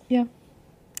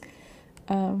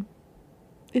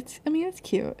 It's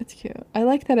cute. It's cute. I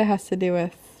like that it has to do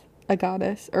with a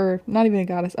goddess, or not even a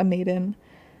goddess, a maiden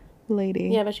lady.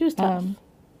 Yeah, but she was tough.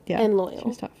 And loyal. She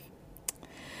was tough.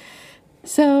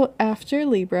 So after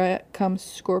Libra comes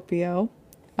Scorpio,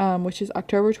 which is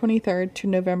October 23rd to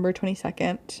November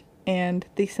 22nd. And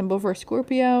the symbol for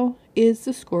Scorpio is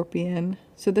the scorpion.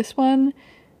 So this one,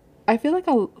 I feel like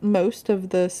most of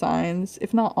the signs,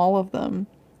 if not all of them,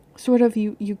 sort of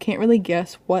you can't really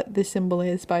guess what the symbol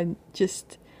is by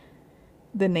just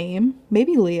the name.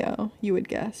 Maybe Leo, you would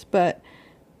guess. But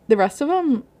the rest of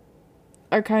them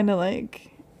are kind of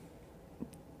like,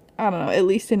 I don't know, at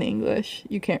least in English,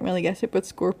 you can't really guess it. But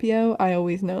Scorpio, I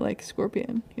always know like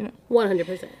scorpion,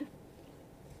 100%.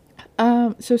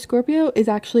 So Scorpio is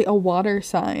actually a water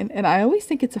sign, and I always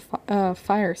think it's a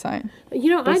fire sign.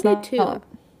 I did too. Not.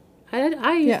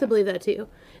 I used to believe that too.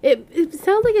 It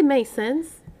sounds like it makes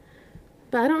sense,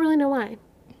 but I don't really know why.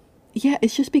 Yeah,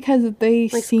 it's just because they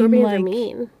Like seem scorpions like are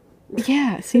mean.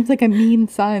 Yeah, it seems like a mean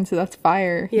sign, so that's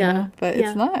fire. Yeah, but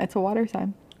it's not. It's a water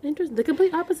sign. Interesting. The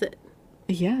complete opposite.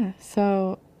 Yeah.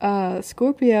 So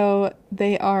Scorpio,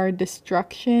 they are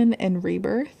destruction and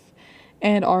rebirth,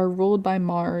 and are ruled by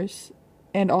Mars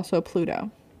and also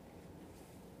Pluto.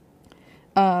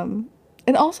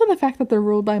 And also the fact that they're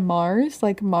ruled by Mars,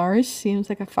 like Mars seems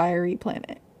like a fiery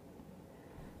planet.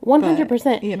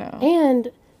 100%. You know.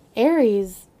 And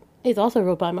Aries is also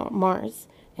ruled by Mars,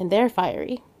 and they're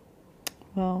fiery.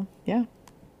 Well, yeah.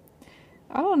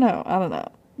 I don't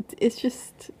know. It's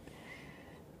just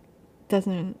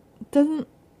doesn't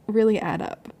really add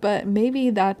up. But maybe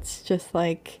that's just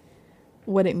like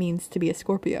what it means to be a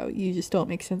Scorpio. You just don't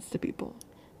make sense to people.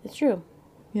 It's true.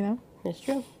 You know? It's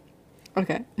true.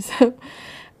 Okay.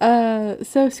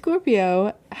 So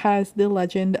Scorpio has the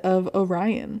legend of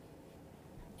Orion.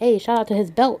 Hey, shout out to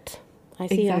his belt. I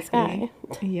see in the sky.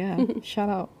 Yeah, shout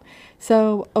out.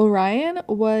 So Orion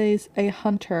was a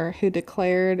hunter who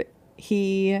declared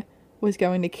he was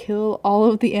going to kill all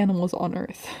of the animals on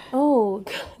Earth. Oh,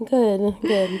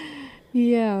 good.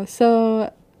 Yeah,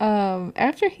 so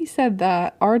after he said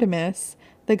that, Artemis,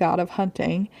 the god of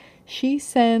hunting, she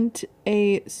sent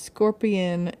a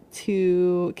scorpion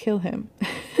to kill him.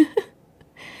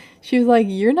 She was like,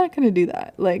 "You're not going to do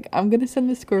that. Like, I'm going to send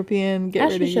the scorpion,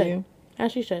 get rid of you."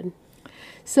 As she should.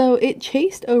 So it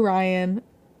chased Orion,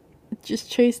 just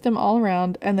chased him all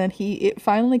around, and then it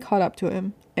finally caught up to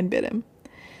him and bit him.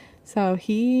 So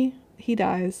he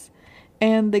dies.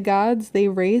 And the gods, they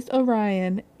raised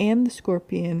Orion and the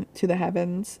scorpion to the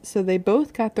heavens. So they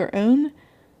both got their own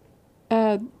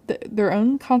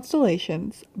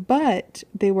constellations, but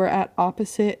they were at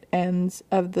opposite ends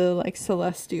of the like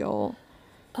celestial.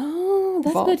 Oh,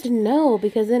 that's vault. good to know,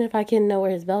 because then if I can know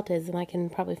where his belt is, then I can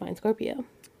probably find Scorpio.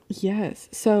 Yes.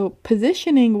 So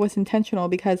positioning was intentional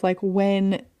because like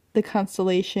when the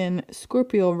constellation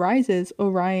Scorpio rises,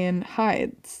 Orion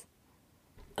hides.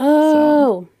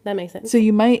 Oh, that makes sense. So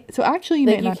you might not be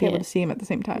able can't. to see him at the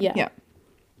same time. Yeah.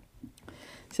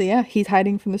 So yeah, he's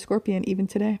hiding from the scorpion even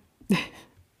today.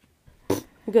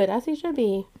 Good, as he should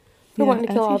be. For wanting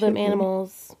to kill all them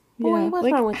animals. Boy, what's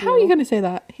wrong with you? How are you going to say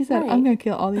that? He said, Right. I'm going to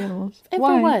kill all the animals. And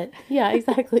Why? for what? Yeah,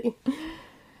 exactly.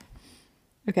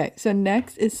 Okay, so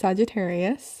next is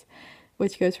Sagittarius,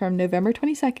 which goes from November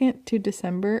 22nd to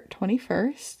December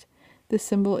 21st. The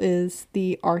symbol is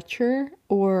the archer,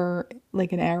 or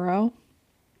like an arrow.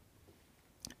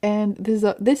 And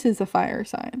this is a fire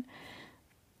sign.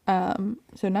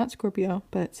 So not Scorpio,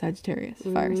 but Sagittarius,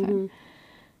 fire sign.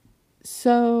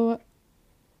 So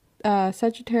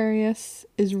Sagittarius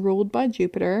is ruled by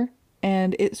Jupiter,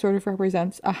 and it sort of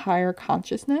represents a higher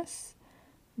consciousness,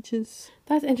 which is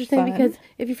That's interesting fun. because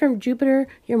if you're from Jupiter,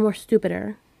 you're more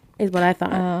stupider, is what I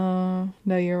thought.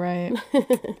 No, you're right.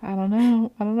 I don't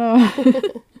know.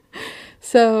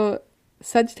 So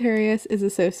Sagittarius is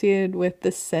associated with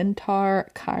the centaur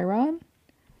Chiron.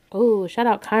 Oh, shout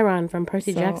out Chiron from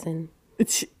Percy Jackson.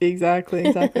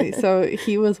 Exactly. So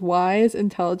he was wise,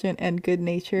 intelligent, and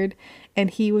good-natured, and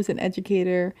he was an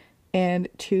educator and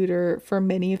tutor for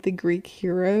many of the Greek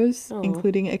heroes,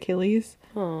 including Achilles.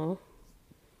 Oh.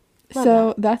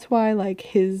 So that's why like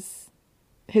his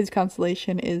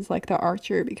constellation is like the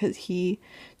archer, because he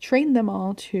trained them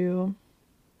all to,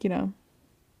 you know,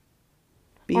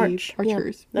 be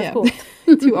archers. Yeah, that's cool.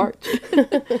 To arch.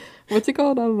 What's it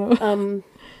called? I don't know.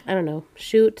 I don't know.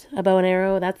 Shoot a bow and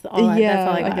arrow. That's all I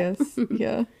got. I guess.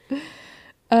 Yeah.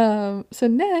 So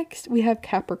next we have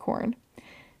Capricorn.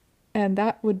 And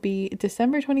that would be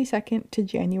December 22nd to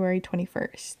January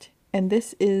 21st. And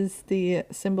this is the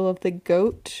symbol of the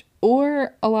goat,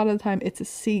 or a lot of the time it's a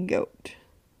sea goat.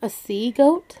 A sea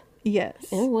goat? Yes.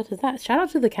 Oh, what is that? Shout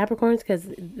out to the Capricorns, because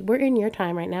we're in your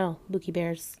time right now, Lukey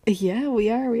Bears. Yeah, we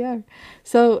are.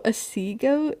 So a sea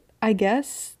goat, I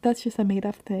guess that's just a made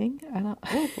up thing. I don't.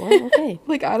 Oh, well, okay.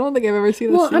 Like, I don't think I've ever seen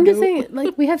a sea goat. Well, I'm just saying,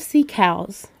 like, we have sea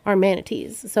cows, or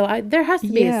manatees. So there has to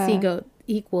be a sea goat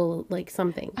equal, like,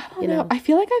 something. I don't know. I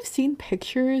feel like I've seen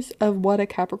pictures of what a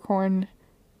Capricorn,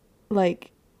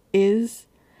 like, is.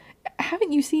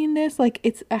 Haven't you seen this? Like,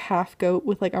 it's a half goat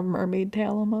with, like, a mermaid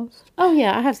tail almost. Oh,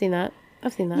 yeah, I have seen that.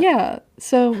 Yeah,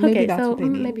 so maybe that's what they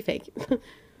mean. Maybe fake.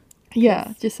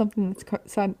 Yeah, just something that's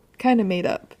kind of made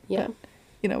up. Yeah. But,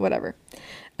 you know, whatever.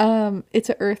 It's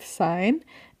an earth sign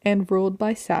and ruled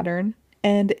by Saturn,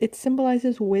 and it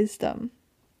symbolizes wisdom.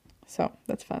 So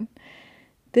that's fun.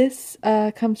 This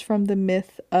comes from the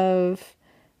myth of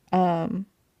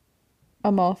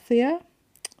Amalthea,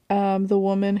 the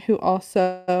woman who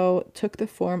also took the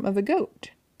form of a goat.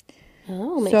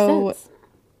 Oh, makes sense.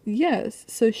 Yes,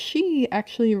 so she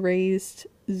actually raised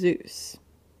Zeus.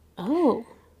 Oh.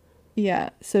 Yeah,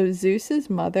 so Zeus's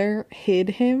mother hid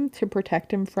him to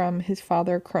protect him from his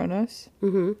father Kronos.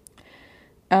 Mm-hmm.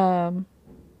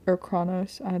 Or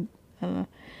Kronos, I don't know.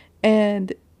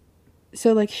 And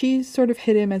so like she sort of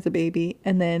hid him as a baby,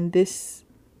 and then this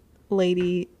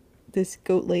lady, this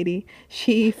goat lady,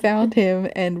 she found him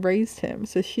and raised him.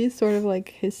 So she's sort of like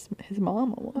his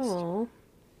mom almost. Oh,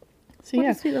 So what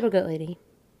yeah. a sweet little goat lady.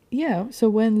 Yeah, so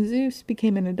when Zeus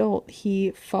became an adult,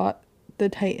 he fought the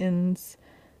Titans.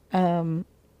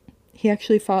 He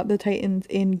actually fought the Titans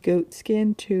in goat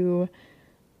skin to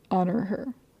honor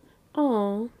her,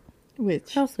 Oh,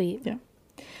 which, how sweet. yeah.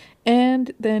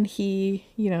 And then he,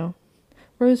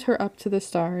 rose her up to the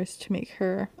stars to make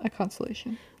her a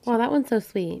constellation. Wow, that one's so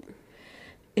sweet.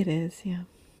 It is, yeah.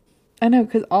 I know,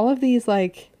 because all of these,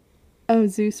 like, oh,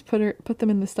 Zeus put them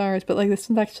in the stars, but, like, this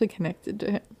one's actually connected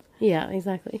to him. Yeah,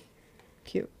 exactly.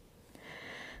 Cute.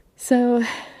 So,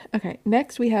 okay,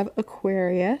 next we have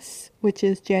Aquarius, which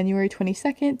is January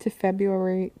 22nd to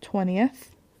February 20th.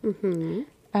 Mm-hmm.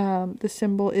 The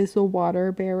symbol is the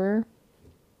water bearer,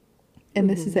 and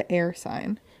this is an air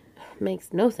sign.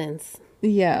 Makes no sense.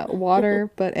 Yeah,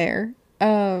 water, but air.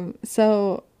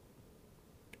 So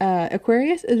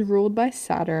Aquarius is ruled by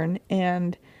Saturn,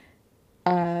 and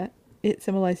it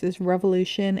symbolizes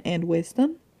revolution and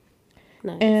wisdom.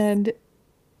 Nice. And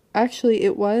actually,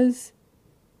 it was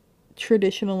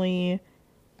traditionally,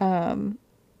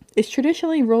 it's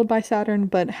traditionally ruled by Saturn,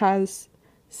 but has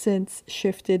since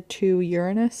shifted to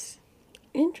Uranus.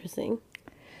 Interesting.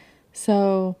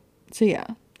 So yeah,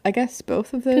 I guess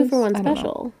both of those. 2 for 1 I don't know.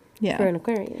 special. Yeah. For an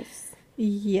Aquarius.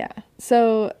 Yeah.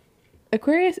 So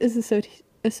Aquarius is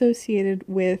associated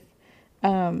with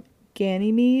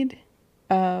Ganymede,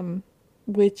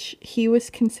 which he was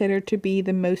considered to be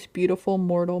the most beautiful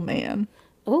mortal man.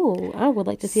 Oh, I would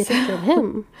like to see a picture of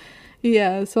him.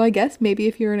 Yeah, so I guess maybe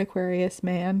if you're an Aquarius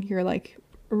man, you're like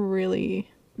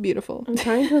really beautiful. I'm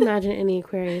trying to imagine any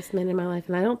Aquarius men in my life,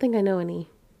 and I don't think I know any.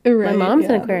 Right, My mom's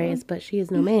yeah. an Aquarius, but she is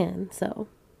no man, so.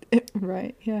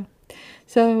 Right, yeah.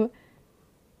 So,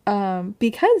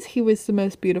 because he was the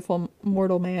most beautiful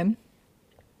mortal man,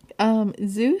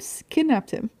 Zeus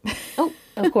kidnapped him. Oh,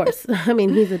 of course. I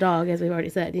mean, he's a dog, as we've already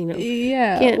said,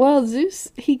 Yeah. Can't- Well,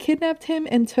 Zeus, he kidnapped him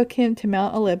and took him to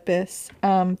Mount Olympus,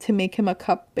 to make him a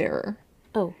cupbearer.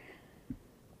 Oh.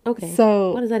 Okay.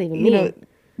 So, what does that even mean?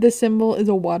 the symbol is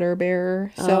a water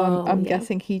bearer. So I'm yeah.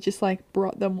 guessing he just like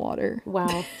brought them water.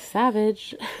 Wow.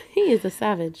 Savage. He is a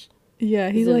savage. Yeah,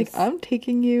 he's Zeus. like, I'm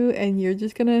taking you and you're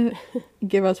just gonna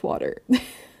give us water.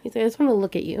 He's like, I just want to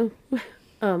look at you.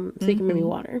 So you can bring me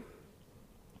water.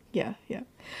 Yeah.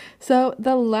 So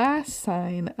the last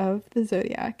sign of the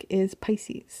zodiac is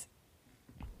Pisces.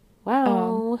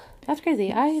 Wow. That's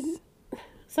crazy. I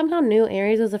somehow knew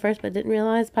Aries was the first, but didn't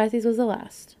realize Pisces was the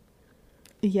last.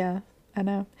 Yeah, I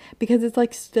know. Because it's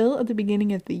like still at the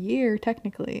beginning of the year,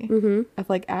 technically, of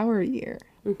like our year,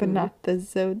 but not the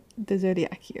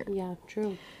zodiac year. Yeah,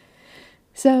 true.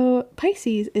 So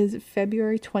Pisces is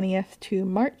February 20th to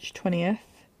March 20th,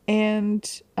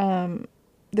 and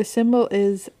the symbol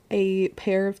is a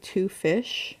pair of 2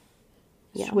 fish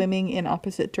swimming in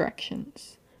opposite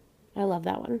directions. I love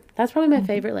that one. That's probably my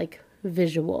favorite, like,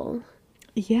 visual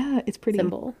Yeah, it's pretty.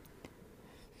 symbol.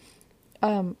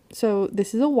 So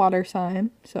this is a water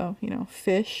sign. So,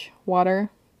 fish, water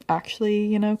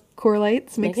actually,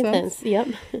 correlates, makes Making sense. Yep.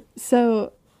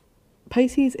 So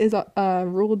Pisces is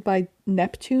ruled by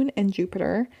Neptune and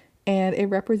Jupiter, and it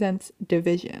represents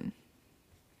division.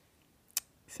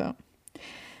 So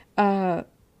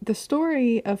the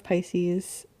story of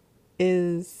Pisces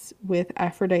is with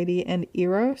Aphrodite and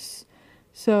Eros.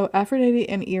 So Aphrodite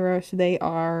and Eros, they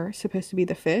are supposed to be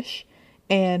the fish,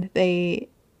 and they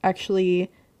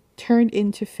actually turned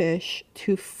into fish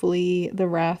to flee the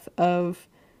wrath of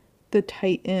the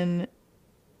Titan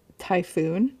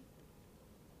typhoon.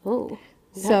 Oh,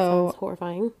 that So- sounds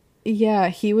horrifying. Yeah,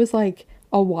 he was like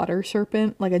a water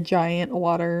serpent, like a giant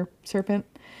water serpent.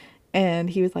 And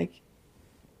he was like,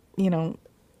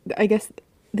 I guess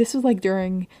this was like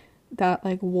during that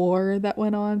like war that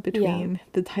went on between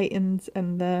the Titans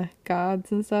and the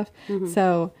gods and stuff.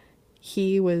 So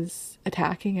he was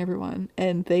attacking everyone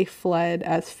and they fled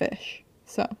as fish.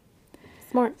 So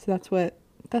Smart. that's what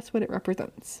it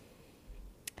represents.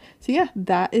 So yeah,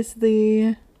 that is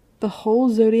the whole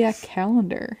zodiac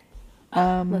calendar.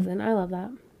 Listen, I love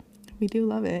that. We do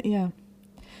love it, yeah.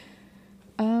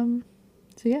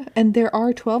 So yeah, and there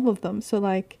are 12 of them. So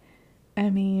like, I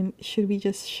mean, should we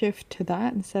just shift to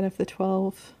that instead of the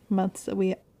 12 months that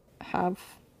we have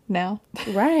now?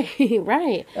 Right,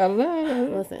 right. I don't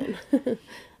know. Listen,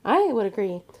 I would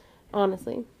agree,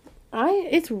 honestly.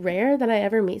 It's rare that I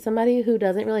ever meet somebody who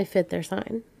doesn't really fit their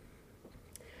sign.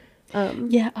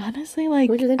 Yeah, honestly, like,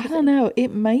 Which is I interesting. don't know. It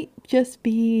might just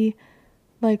be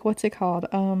like, what's it called?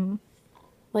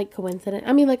 like coincidence.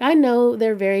 I mean, like I know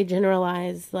they're very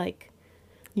generalized like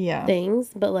Yeah.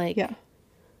 things, but like Yeah.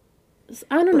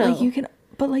 I don't But know.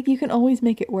 like you can always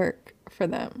make it work for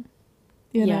them.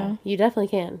 You know? You definitely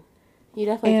can. You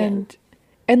definitely can.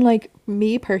 And like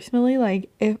me personally, like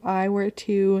if I were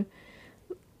to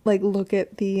like look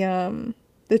at the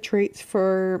traits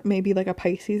for maybe like a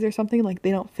Pisces or something, like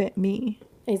they don't fit me.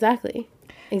 Exactly.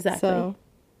 So,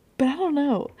 but I don't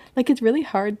know. Like it's really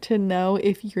hard to know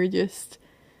if you're just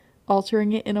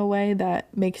altering it in a way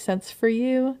that makes sense for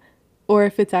you or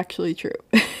if it's actually true.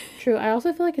 True. I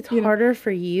also feel like it's You know? harder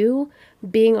for you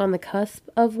being on the cusp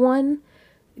of one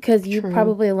because you True.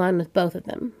 probably align with both of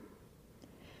them.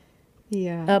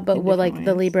 Yeah. But in well, like different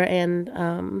the ways. Libra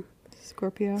and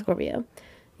Scorpio. Scorpio.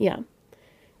 Yeah.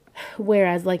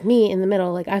 Whereas like me in the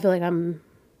middle, like I feel like I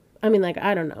mean, like,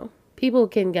 I don't know. People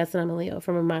can guess that I'm a Leo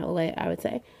from a mile away, I would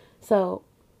say. So,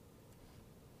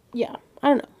 yeah, I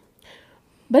don't know.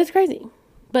 But it's crazy.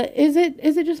 But is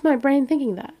it just my brain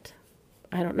thinking that?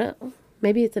 I don't know.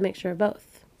 Maybe it's a mixture of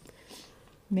both.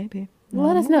 Maybe.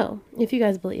 Let us know if you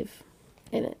guys believe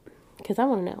in it. Because I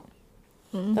want to know.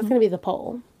 That's going to be the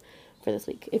poll for this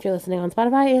week. If you're listening on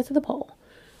Spotify, answer the poll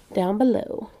down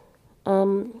below.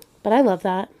 But I love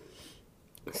that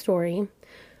story.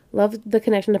 Love the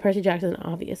connection to Percy Jackson,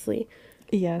 obviously.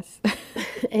 Yes.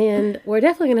 And we're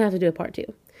definitely going to have to do a part 2.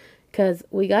 Because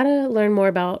we got to learn more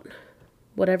about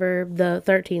whatever the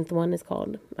 13th one is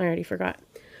called. I already forgot.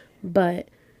 But,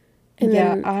 and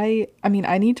yeah, then, I mean,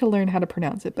 I need to learn how to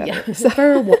pronounce it better. yeah, So,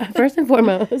 first and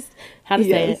foremost, how to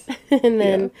say Yes. it. And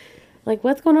then, Yeah. like,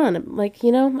 what's going on? Like,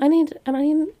 you know, I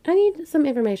need some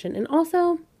information. And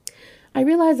also, I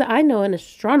realize that I know an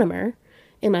astronomer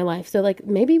in my life. So, like,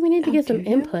 maybe we need to Oh, get some do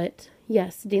you? input.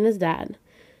 Yes, Dina's dad.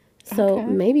 So Okay.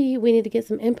 maybe we need to get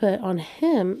some input on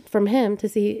him from him to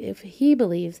see if he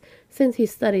believes, since he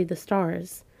studied the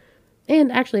stars,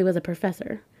 and actually was a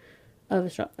professor of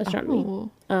astronomy. Oh.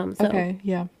 So Okay,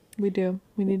 yeah, we do.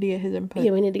 We need to get his input.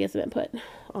 yeah, we need to get some input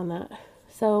on that.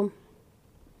 So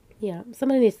yeah,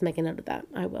 somebody needs to make a note of that.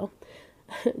 I will.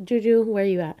 Juju, where are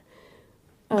you at?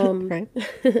 Right?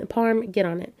 Parm, get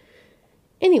on it.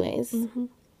 Anyways,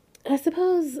 I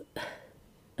suppose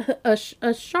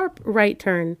a sharp right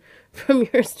turn from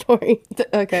your story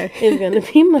Okay. is going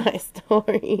to be my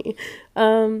story.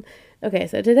 Okay,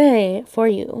 so today for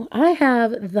you, I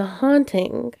have The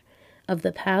Haunting of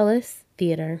the Palace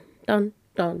Theater. Dun,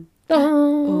 dun, dun.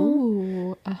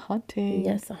 Ooh, a haunting.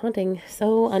 Yes, a haunting.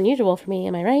 So unusual for me,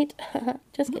 am I right?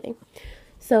 Just kidding.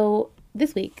 So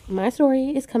this week, my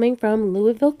story is coming from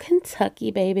Louisville,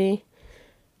 Kentucky, baby.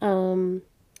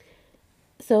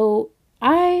 So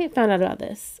I found out about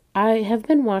this. I have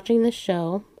been watching this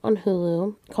show on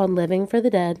Hulu called Living for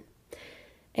the Dead.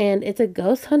 And it's a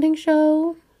ghost hunting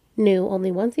show, new,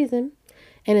 only one season.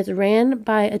 And it's ran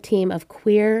by a team of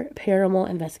queer paranormal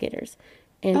investigators.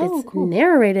 And Oh, it's cool.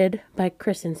 narrated by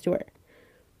Kristen Stewart.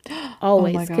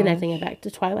 Always my connecting gosh. it back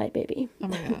to Twilight, baby. Oh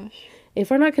my gosh.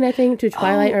 If we're not connecting to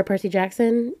Twilight or Percy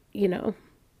Jackson, you know,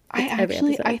 I every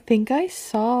actually episode. I think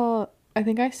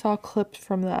I saw clips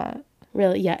from that.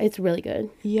 Really, yeah, it's really good.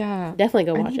 Yeah. Definitely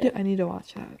go watch it. I need to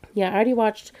watch that. Yeah, I already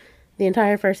watched the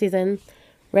entire first season.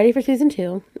 Ready for season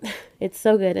 2. It's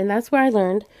so good. And that's where I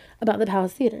learned about the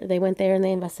Palace Theater. They went there and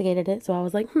they investigated it. So I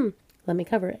was like, let me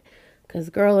cover it. Because,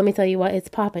 girl, let me tell you what, it's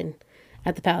popping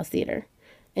at the Palace Theater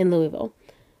in Louisville.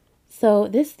 So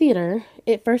this theater,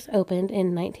 it first opened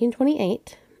in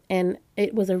 1928. And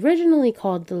it was originally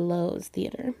called the Lowe's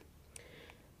Theater.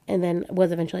 And then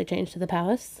was eventually changed to the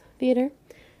Palace Theater.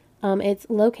 It's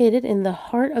located in the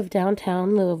heart of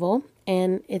downtown Louisville,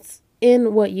 and it's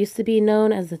in what used to be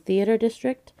known as the theater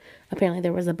district. Apparently,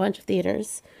 there was a bunch of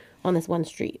theaters on this one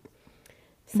street.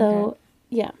 So,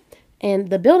 yeah. And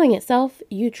the building itself,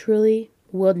 you truly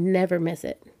will never miss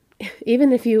it.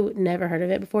 Even if you never heard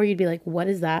of it before, you'd be like, what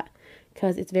is that?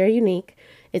 Because it's very unique.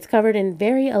 It's covered in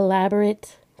very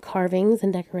elaborate carvings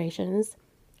and decorations,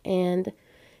 and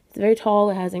it's very tall.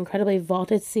 It has incredibly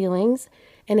vaulted ceilings.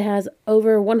 And it has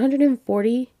over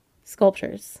 140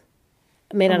 sculptures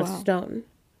made out of wow. stone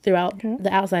throughout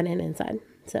the outside and inside.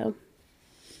 So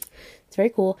it's very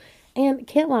cool. And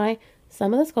can't lie,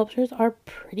 some of the sculptures are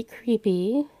pretty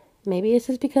creepy. Maybe it's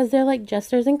just because they're like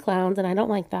jesters and clowns and I don't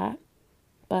like that.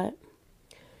 But,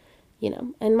 you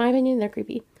know, in my opinion, they're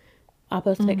creepy. I'll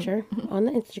post a picture on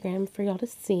the Instagram for y'all to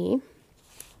see.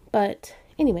 But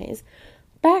anyways,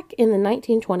 back in the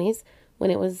 1920s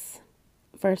when it was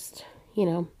first, you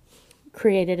know,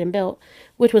 created and built,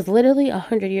 which was literally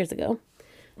 100 years ago.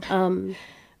 And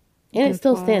it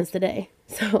still stands today.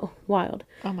 So wild.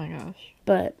 Oh my gosh.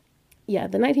 But yeah,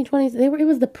 the 1920s, it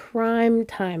was the prime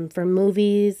time for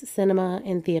movies, cinema,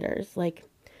 and theaters. Like,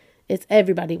 it's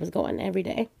everybody was going every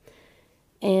day.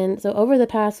 And so over the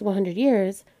past 100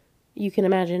 years, you can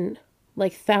imagine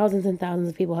like thousands and thousands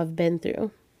of people have been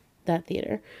through that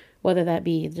theater, whether that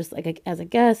be just like as a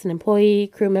guest, an employee,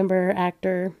 crew member,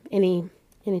 actor, any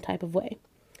type of way.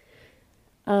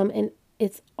 And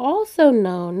it's also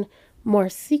known more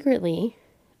secretly,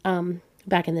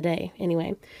 back in the day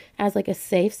anyway, as like a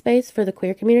safe space for the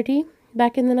queer community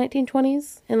back in the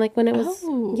 1920s. And like when it was,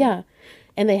 Oh. yeah.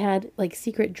 And they had like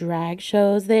secret drag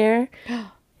shows there.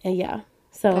 And yeah.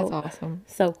 So That's awesome.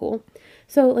 So cool.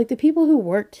 So like the people who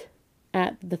worked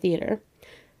at the theater,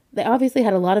 they obviously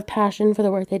had a lot of passion for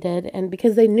the work they did. And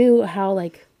because they knew how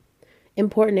like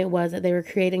important it was that they were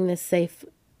creating this safe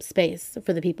space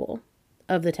for the people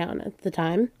of the town at the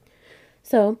time.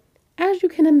 So, as you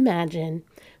can imagine,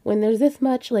 when there's this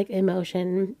much like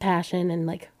emotion, passion, and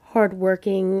like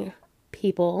hardworking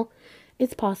people,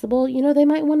 it's possible, they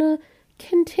might want to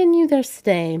continue their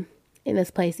stay in this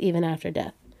place even after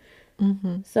death.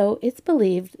 Mm-hmm. So, it's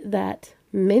believed that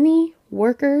many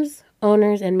workers,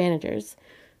 owners, and managers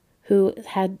who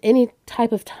had any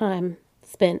type of time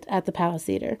spent at the Palace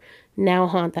Theater now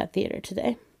haunt that theater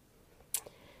today.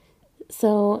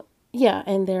 So, yeah,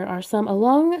 and there are some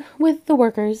along with the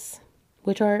workers,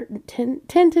 which are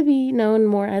tend to be known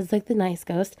more as like the nice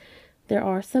ghost. There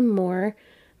are some more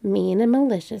mean and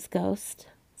malicious ghosts.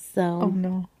 So, oh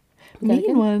no,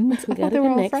 mean ones. I thought they were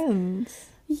all friends.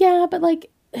 Yeah, but like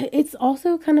it's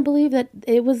also kind of believed that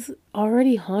it was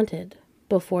already haunted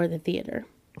before the theater.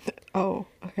 Oh,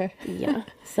 okay. Yeah,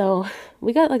 so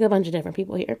we got like a bunch of different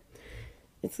people here.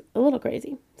 It's a little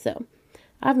crazy. So,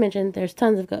 I've mentioned there's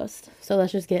tons of ghosts, so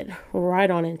let's just get right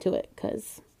on into it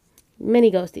because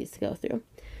many ghosties to go through.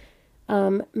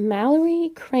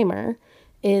 Mallory Kramer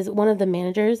is one of the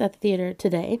managers at the theater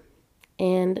today,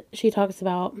 and she talks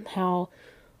about how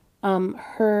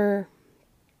her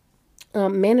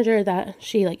manager that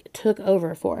she like took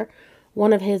over for,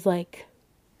 one of his like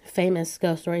famous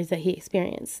ghost stories that he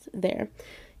experienced there,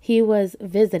 he was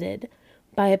visited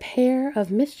by a pair of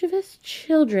mischievous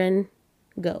children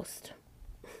ghosts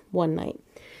one night.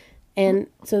 And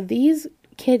so these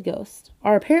kid ghosts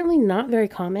are apparently not very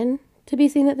common to be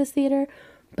seen at this theater,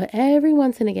 but every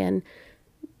once and again,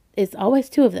 it's always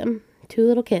two of them, two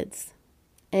little kids,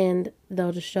 and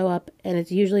they'll just show up, and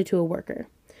it's usually to a worker.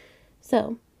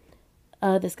 So,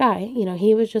 this guy,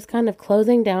 he was just kind of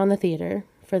closing down the theater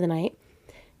for the night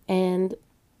and,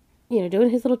 doing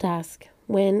his little task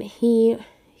when he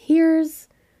hears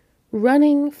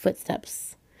running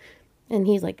footsteps. And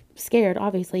he's like scared,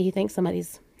 obviously. He thinks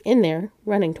somebody's in there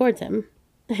running towards him.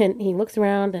 And he looks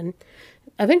around and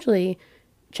eventually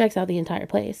checks out the entire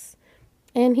place.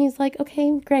 And he's like,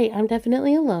 okay, great. I'm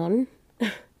definitely alone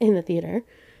in the theater.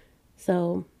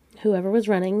 So whoever was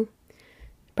running,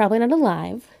 probably not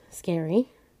alive. Scary.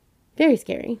 Very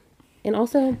scary. And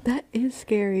also, that is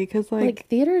scary because like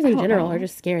theaters in general are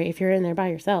just scary if you're in there by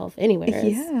yourself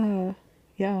anywhere.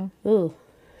 Yeah. Ooh,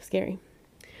 scary.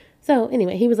 So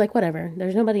anyway, he was like, whatever,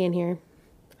 there's nobody in here.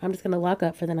 I'm just going to lock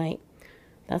up for the night.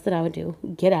 That's what I would do.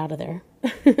 Get out of there.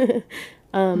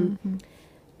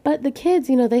 But the kids,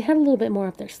 they had a little bit more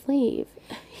up their sleeve.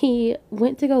 He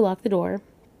went to go lock the door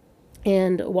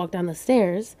and walk down the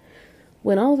stairs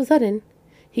when all of a sudden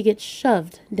he gets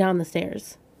shoved down the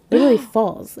stairs. Literally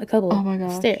falls a couple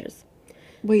of stairs.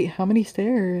 Wait, how many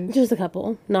stairs? Just a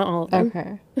couple, not all of them.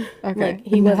 Okay. Like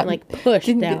he wasn't like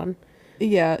pushed down.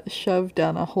 Shoved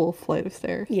down a whole flight of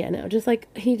stairs. Yeah, no, just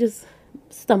like he just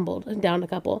stumbled down a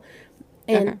couple.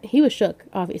 And he was shook,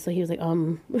 obviously. He was like,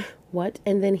 what?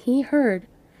 And then he heard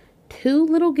two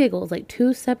little giggles, like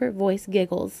two separate voice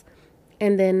giggles,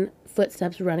 and then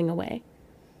footsteps running away.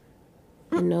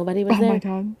 And nobody was there. Oh my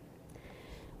God.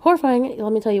 Horrifying.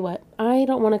 Let me tell you what. I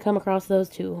don't want to come across those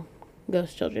two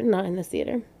ghost children, not in this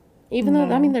theater. Even though,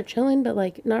 they're chilling, but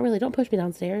like, not really. Don't push me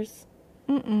downstairs.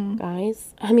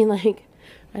 Guys. I mean, like,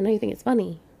 I know you think it's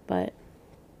funny, but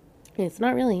it's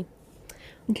not really.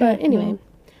 Okay, but anyway,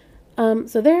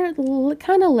 so they're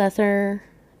kind of lesser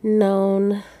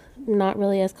known, not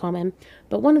really as common,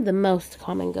 but one of the most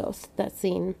common ghosts that's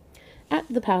seen at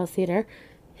the Palace Theater,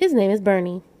 his name is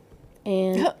Bernie.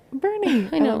 And Bernie!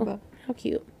 I know. How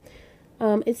cute.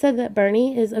 It said that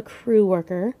Bernie is a crew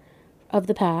worker of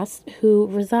the past who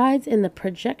resides in the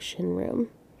projection room.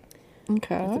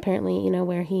 Okay. That's apparently,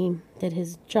 where he did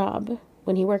his job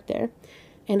when he worked there.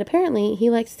 And apparently he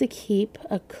likes to keep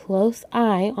a close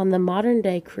eye on the modern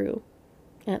day crew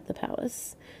at the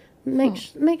palace. Make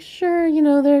sure,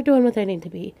 they're doing what they need to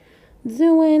be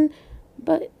doing,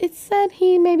 But it's said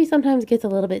he maybe sometimes gets a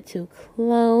little bit too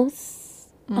close.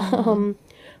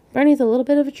 Bernie's a little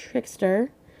bit of a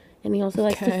trickster, and he also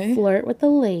likes to flirt with the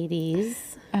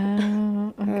ladies.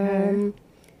 Oh, okay.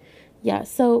 Yeah,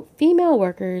 so female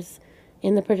workers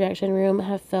in the projection room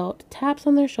have felt taps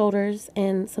on their shoulders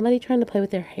and somebody trying to play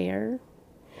with their hair.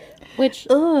 Which,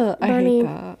 Ugh, I hate Bernie,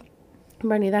 that.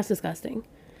 Bernie, that's disgusting.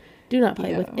 Do not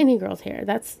play with any girl's hair.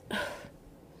 That's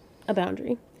a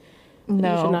boundary. You should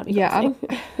No, not be yeah, crossing.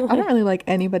 I don't really like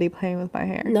anybody playing with my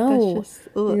hair. No. That's just,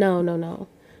 ugh.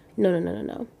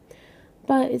 No.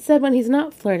 But it said when he's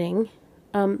not flirting,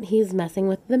 he's messing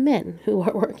with the men who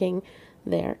are working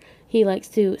there. He likes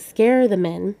to scare the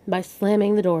men by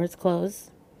slamming the doors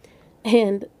closed.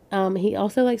 And he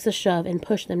also likes to shove and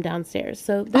push them downstairs.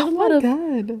 So there's a lot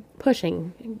of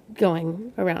pushing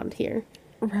going around here.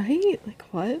 Right? Like,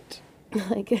 what?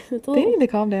 Like, it's a little, they need to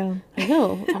calm down. I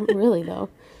know, really though.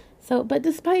 So, but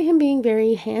despite him being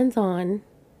very hands-on,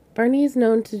 Bernie is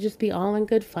known to just be all in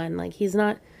good fun. Like, he's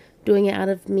not doing it out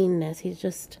of meanness. He's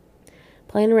just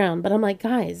playing around. But I'm like,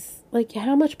 guys, like,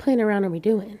 how much playing around are we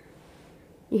doing?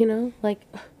 You know, like,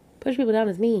 push people down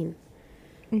is mean.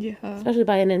 Yeah. Especially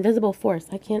by an invisible force.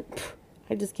 I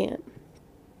just can't.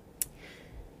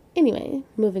 Anyway,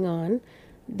 moving on.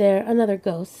 Another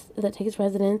ghost that takes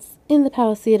residence in the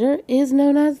Palace Theater is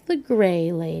known as the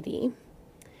Gray Lady.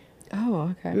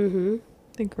 Oh, okay.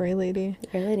 The Gray Lady. The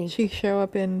Gray Lady. She show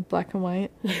up in black and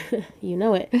white. You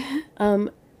know it.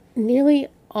 Nearly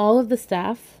all of the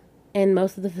staff and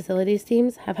most of the facilities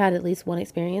teams have had at least one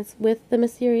experience with the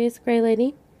mysterious Gray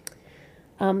Lady.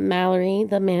 Mallory,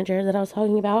 the manager that I was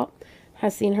talking about,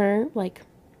 has seen her like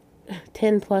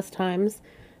 10 plus times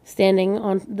standing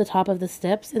on the top of the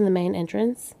steps in the main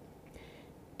entrance.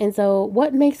 And so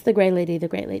what makes the Gray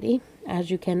Lady, as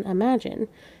you can imagine,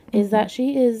 is that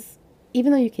she is,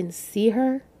 even though you can see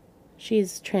her,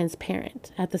 she's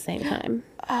transparent at the same time.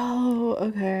 Oh,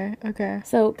 okay.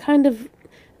 So kind of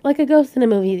like a ghost in a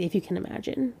movie, if you can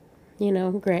imagine. You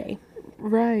know, gray.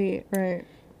 Right.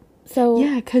 So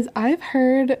yeah, because I've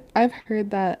heard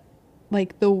that,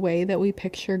 like, the way that we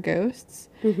picture ghosts,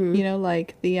 you know,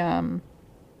 like the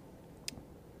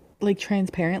like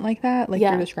transparent like that, like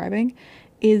you're describing,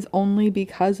 is only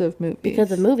because of movies.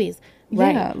 Because of movies,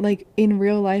 right? Yeah, like in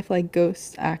real life, like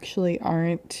ghosts actually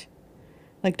aren't,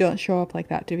 like, don't show up like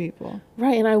that to people.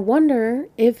 Right, and I wonder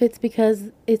if it's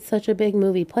because it's such a big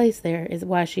movie place there is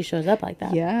why she shows up like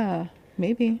that. Yeah,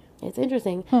 maybe. It's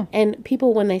interesting. And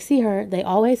people, when they see her, they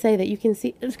always say that you can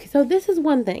see. So this is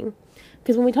one thing,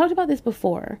 because when we talked about this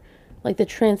before, like the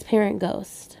transparent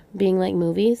ghost being like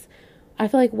movies, I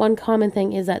feel like one common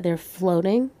thing is that they're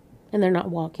floating and they're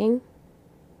not walking.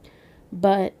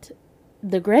 But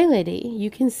the Gray Lady,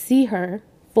 you can see her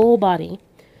full body,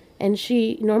 and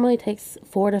she normally takes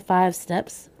 4 to 5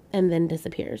 steps and then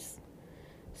disappears.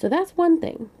 So that's one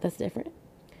thing that's different.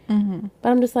 But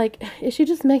I'm just like, is she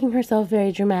just making herself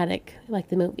very dramatic like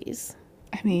the movies?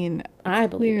 I mean, I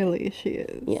believe clearly she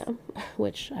is. Yeah,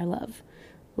 which I love.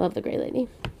 Love the Gray Lady.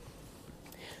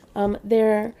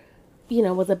 There,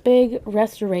 was a big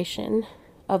restoration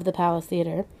of the Palace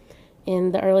Theater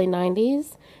in the early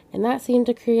 90s, and that seemed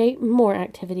to create more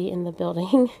activity in the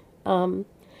building,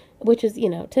 which is,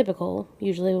 typical.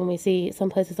 Usually when we see some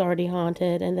place is already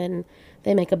haunted and then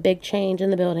they make a big change in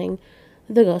the building,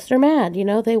 the ghosts are mad,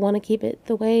 they want to keep it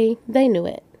the way they knew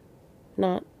it,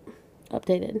 not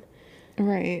updated.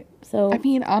 Right. So, I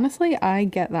mean, honestly, I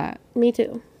get that. Me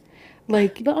too.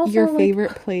 Like, but also, your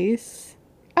favorite place,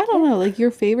 I don't know, like,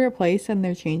 your favorite place and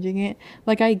they're changing it.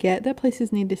 Like, I get that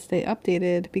places need to stay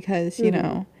updated because, you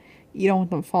know, you don't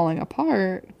want them falling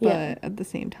apart, but at the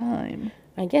same time.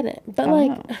 I get it. But,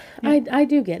 I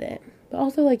do get it. But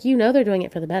also, they're doing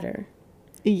it for the better.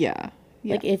 Yeah.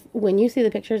 Like, when you see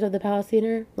the pictures of the Palace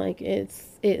Theater, like,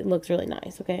 it looks really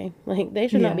nice, okay? Like, they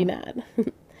should not be mad,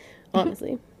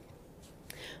 honestly.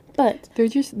 But they're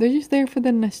just there for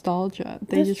the nostalgia.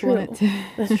 They just want it to.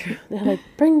 That's true. They're like,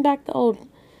 bring back the old.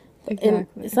 Exactly.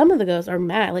 And some of the ghosts are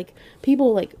mad. Like,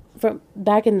 people, like, from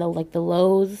back in the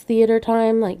Lowe's Theater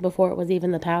time, like, before it was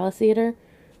even the Palace Theater,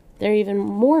 they're even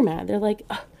more mad. They're like,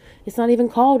 it's not even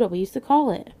called what we used to call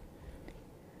it.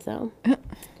 So,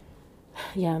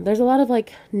 yeah, there's a lot of,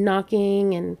 like,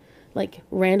 knocking and, like,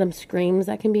 random screams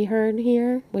that can be heard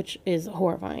here, which is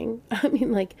horrifying. I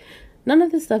mean, like, none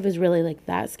of this stuff is really, like,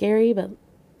 that scary, but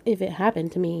if it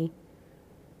happened to me,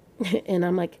 and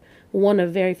I'm, like, one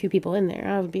of very few people in there,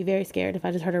 I would be very scared if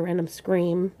I just heard a random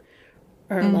scream,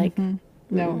 or, like...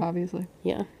 No, obviously.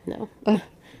 Yeah, no.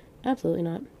 Absolutely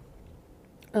not.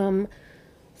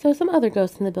 So some other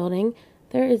ghosts in the building.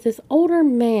 There is this older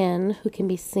man who can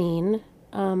be seen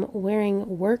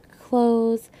wearing work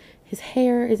clothes. His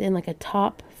hair is in like a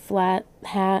top flat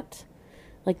hat,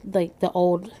 like the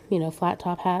old, flat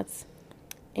top hats.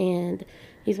 And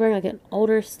he's wearing like an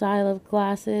older style of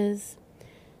glasses.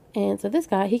 And so this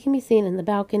guy, he can be seen in the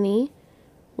balcony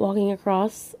walking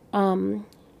across. And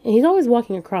he's always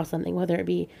walking across something, whether it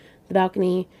be the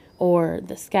balcony or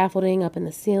the scaffolding up in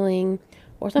the ceiling,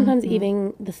 or sometimes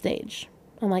even the stage.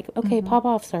 I'm like, okay, pop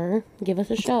off, sir. Give us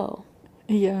a show.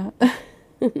 Yeah.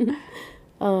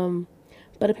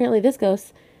 But apparently this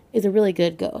ghost is a really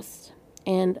good ghost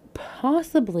and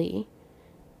possibly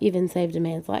even saved a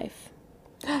man's life.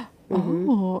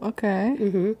 Oh,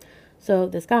 okay. So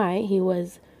this guy, he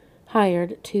was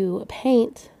hired to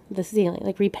paint the ceiling,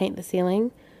 like repaint the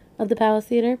ceiling of the Palace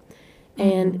Theater.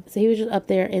 And so he was just up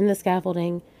there in the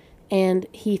scaffolding and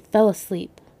he fell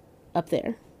asleep up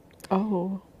there.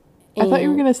 Oh. I thought you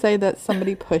were going to say that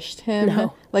somebody pushed him.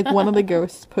 No. Like one of the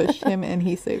ghosts pushed him and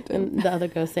he saved him. And the other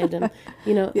ghost saved him.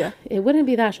 Yeah. It wouldn't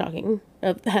be that shocking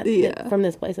of that from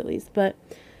this place at least. But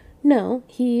no,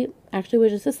 he actually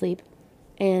was just asleep.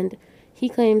 And he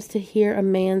claims to hear a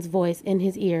man's voice in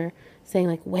his ear saying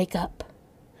like, wake up.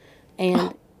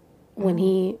 And when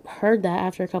he heard that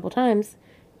after a couple times,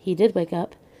 he did wake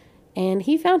up. And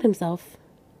he found himself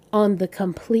on the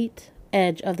complete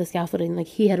edge of the scaffolding. Like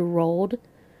he had rolled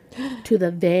to the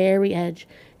very edge,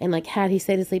 and like had he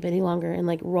stayed asleep any longer and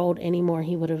like rolled any more,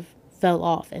 he would have fell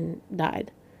off and died.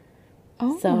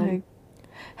 Oh my.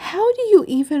 How do you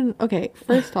even, okay,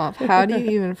 first off, how do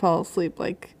you even fall asleep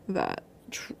like that?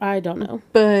 I don't know,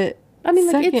 but I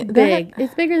mean, like, it's big.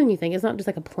 It's bigger than you think. It's not just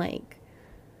like a plank.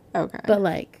 Okay. But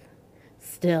like,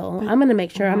 still, I'm gonna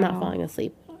make sure I'm not falling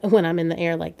asleep when I'm in the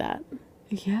air like that.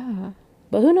 Yeah.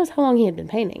 But who knows how long he had been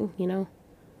painting,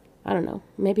 I don't know.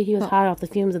 Maybe he was high off the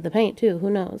fumes of the paint, too. Who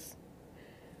knows?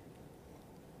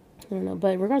 I don't know.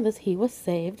 But regardless, he was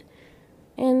saved.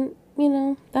 And,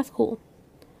 that's cool.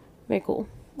 Very cool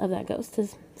of that ghost to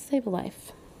save a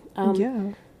life.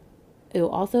 Yeah. Ooh,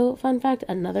 also, fun fact,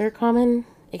 another common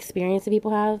experience that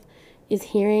people have is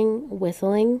hearing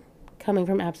whistling coming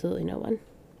from absolutely no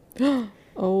one.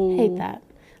 Oh. Hate that.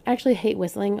 I actually hate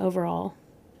whistling overall.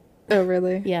 Oh,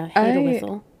 really? Yeah, hate a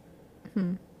whistle.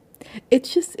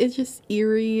 It's just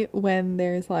eerie when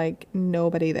there's like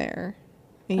nobody there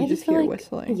and you just hear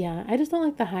whistling. Yeah, I just don't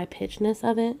like the high pitchedness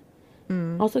of it.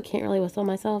 Also can't really whistle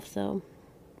myself, so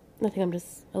I think I'm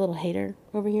just a little hater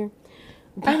over here.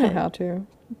 I know how to,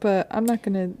 but I'm not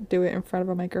gonna do it in front of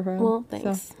a microphone. Well,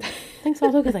 thanks. So. Thanks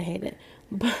also because I hate it.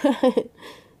 But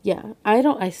yeah,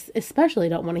 I especially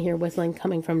don't want to hear whistling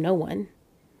coming from no one.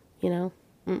 Creepy.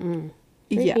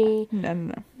 Yeah.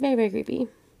 No. Very, very creepy.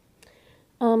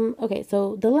 Okay,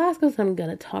 so the last ghost I'm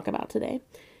gonna talk about today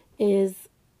is,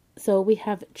 so we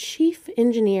have Chief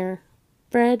Engineer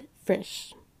Fred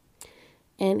Frisch.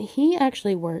 And he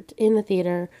actually worked in the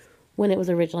theater when it was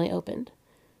originally opened.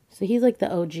 So he's like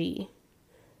the OG,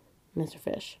 Mr.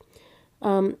 Fish.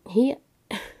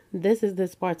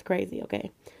 This part's crazy,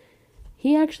 okay?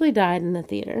 He actually died in the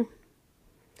theater,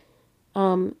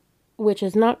 which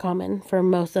is not common for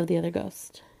most of the other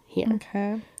ghosts here.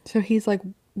 Okay. So he's like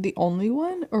the only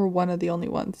one or one of the only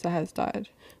ones that has died?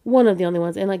 One of the only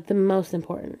ones, and like the most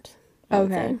important.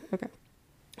 Okay.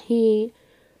 He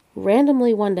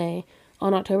randomly one day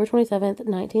on October 27th,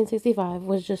 1965,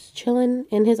 was just chilling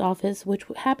in his office, which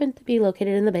happened to be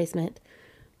located in the basement,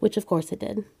 which of course it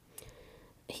did.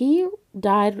 He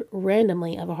died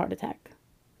randomly of a heart attack.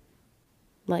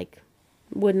 Like,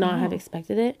 would not have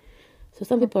expected it. So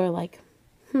some people are like,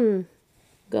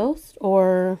 ghost?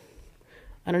 Or,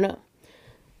 I don't know.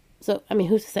 So, I mean,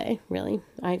 who's to say, really?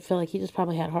 I feel like he just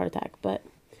probably had a heart attack, but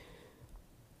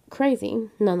crazy,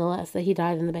 nonetheless, that he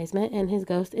died in the basement, and his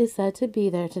ghost is said to be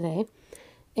there today.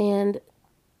 And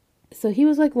so he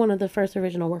was like one of the first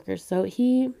original workers. So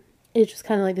he is just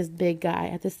kind of like this big guy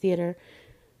at this theater.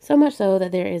 So much so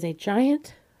that there is a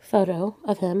giant photo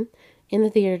of him in the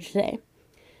theater today.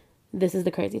 This is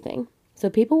the crazy thing. So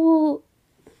people will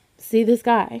see this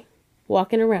guy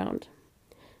walking around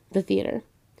the theater,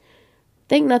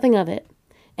 think nothing of it,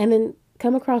 and then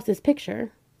come across this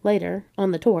picture later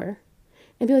on the tour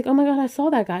and be like, oh my God, I saw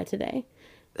that guy today.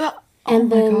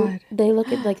 And then they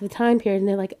look at like the time period and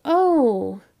they're like,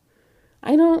 oh,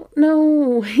 I don't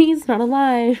know. He's not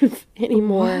alive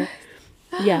anymore.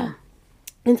 What? Yeah.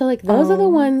 And so like those are the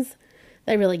ones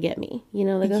that really get me.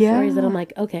 Like those stories that I'm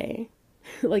like, okay.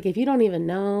 Like if you don't even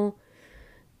know,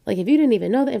 like if you didn't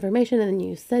even know the information and then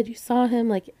you said you saw him,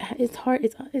 like it's hard.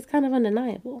 It's kind of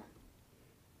undeniable.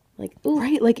 Like, ooh.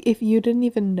 Right. Like if you didn't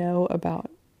even know about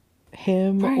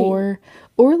him, right. or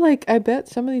like I bet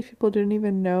some of these people didn't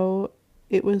even know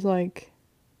it was like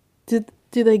Do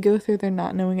they go through there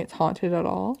not knowing it's haunted at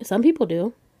all? Some people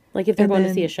do. Like if they're And going to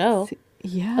then see a show.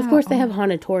 Yeah. Of course, they have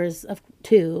haunted tours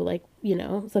too. Like, you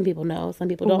know, some people know, some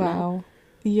people don't know. Wow.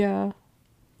 Yeah.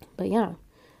 But yeah.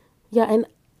 Yeah, and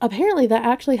apparently that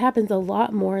actually happens a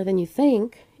lot more than you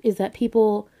think, is that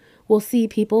people will see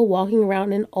people walking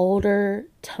around in older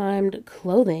timed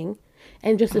clothing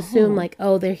and just assume like,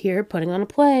 oh, they're here putting on a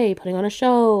play, putting on a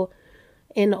show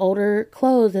in older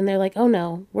clothes. And they're like, oh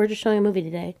no, we're just showing a movie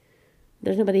today.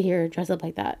 There's nobody here dressed up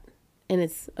like that. And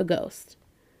it's a ghost.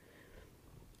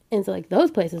 And so like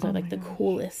those places are like the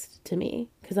coolest to me.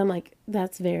 Because I'm like,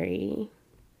 that's very,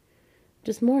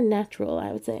 just more natural,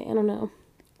 I would say. I don't know.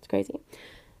 It's crazy.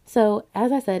 So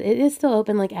as I said, it is still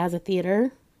open like as a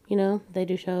theater. You know, they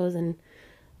do shows and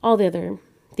all the other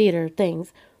theater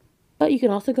things. But you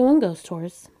can also go on ghost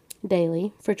tours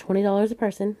daily for $20 a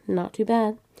person. Not too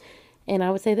bad. And I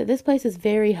would say that this place is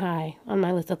very high on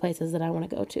my list of places that I want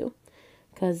to go to.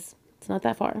 Because it's not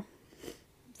that far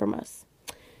from us.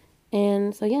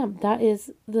 And so, yeah, that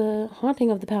is the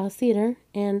haunting of the Palace Theater.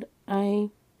 And I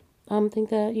think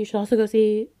that you should also go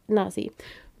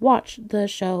watch the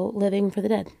show Living for the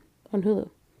Dead on Hulu.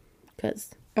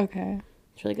 Because Okay.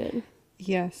 it's really good.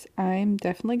 Yes, I'm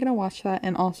definitely going to watch that.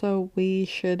 And also, we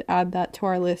should add that to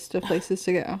our list of places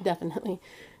to go. Definitely.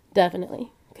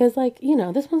 Definitely. Because, like, you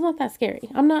know, this one's not that scary.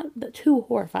 I'm not too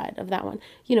horrified of that one.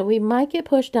 You know, we might get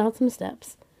pushed down some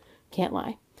steps. Can't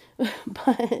lie.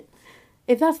 But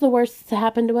if that's the worst to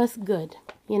happen to us, good.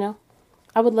 You know?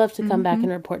 I would love to come back and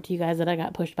report to you guys that I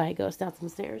got pushed by a ghost down some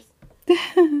stairs.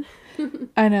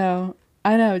 I know.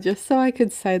 Just so I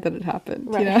could say that it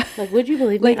happened, Right. you know? Like, would you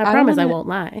believe me? Like, I promise I won't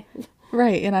lie.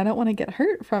 Right, and I don't want to get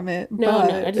hurt from it. No, but...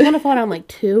 no. I just want to fall down like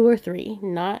 2 or 3,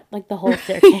 not like the whole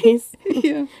staircase.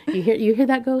 Yeah. You hear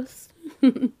that ghost?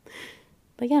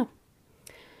 But yeah.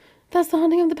 That's the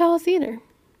haunting of the Palace Theater.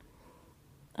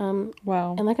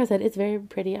 Wow. And like I said, it's very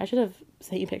pretty. I should have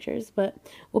sent you pictures, but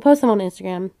we'll post them on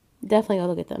Instagram. Definitely go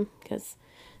look at them because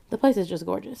the place is just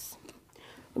gorgeous.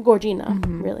 Gorgina,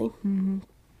 really. Mm-hmm.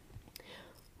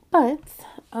 But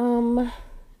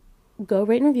go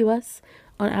rate and review us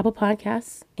on Apple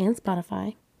Podcasts and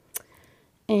Spotify.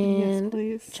 And Yes,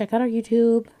 please. check out our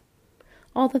YouTube.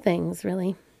 All the things,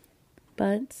 really.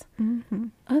 But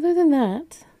other than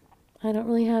that, I don't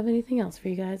really have anything else for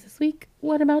you guys this week.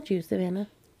 What about you, Savannah?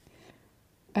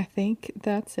 I think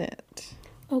that's it.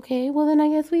 Okay, well then I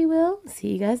guess we will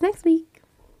see you guys next week.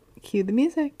 Cue the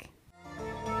music.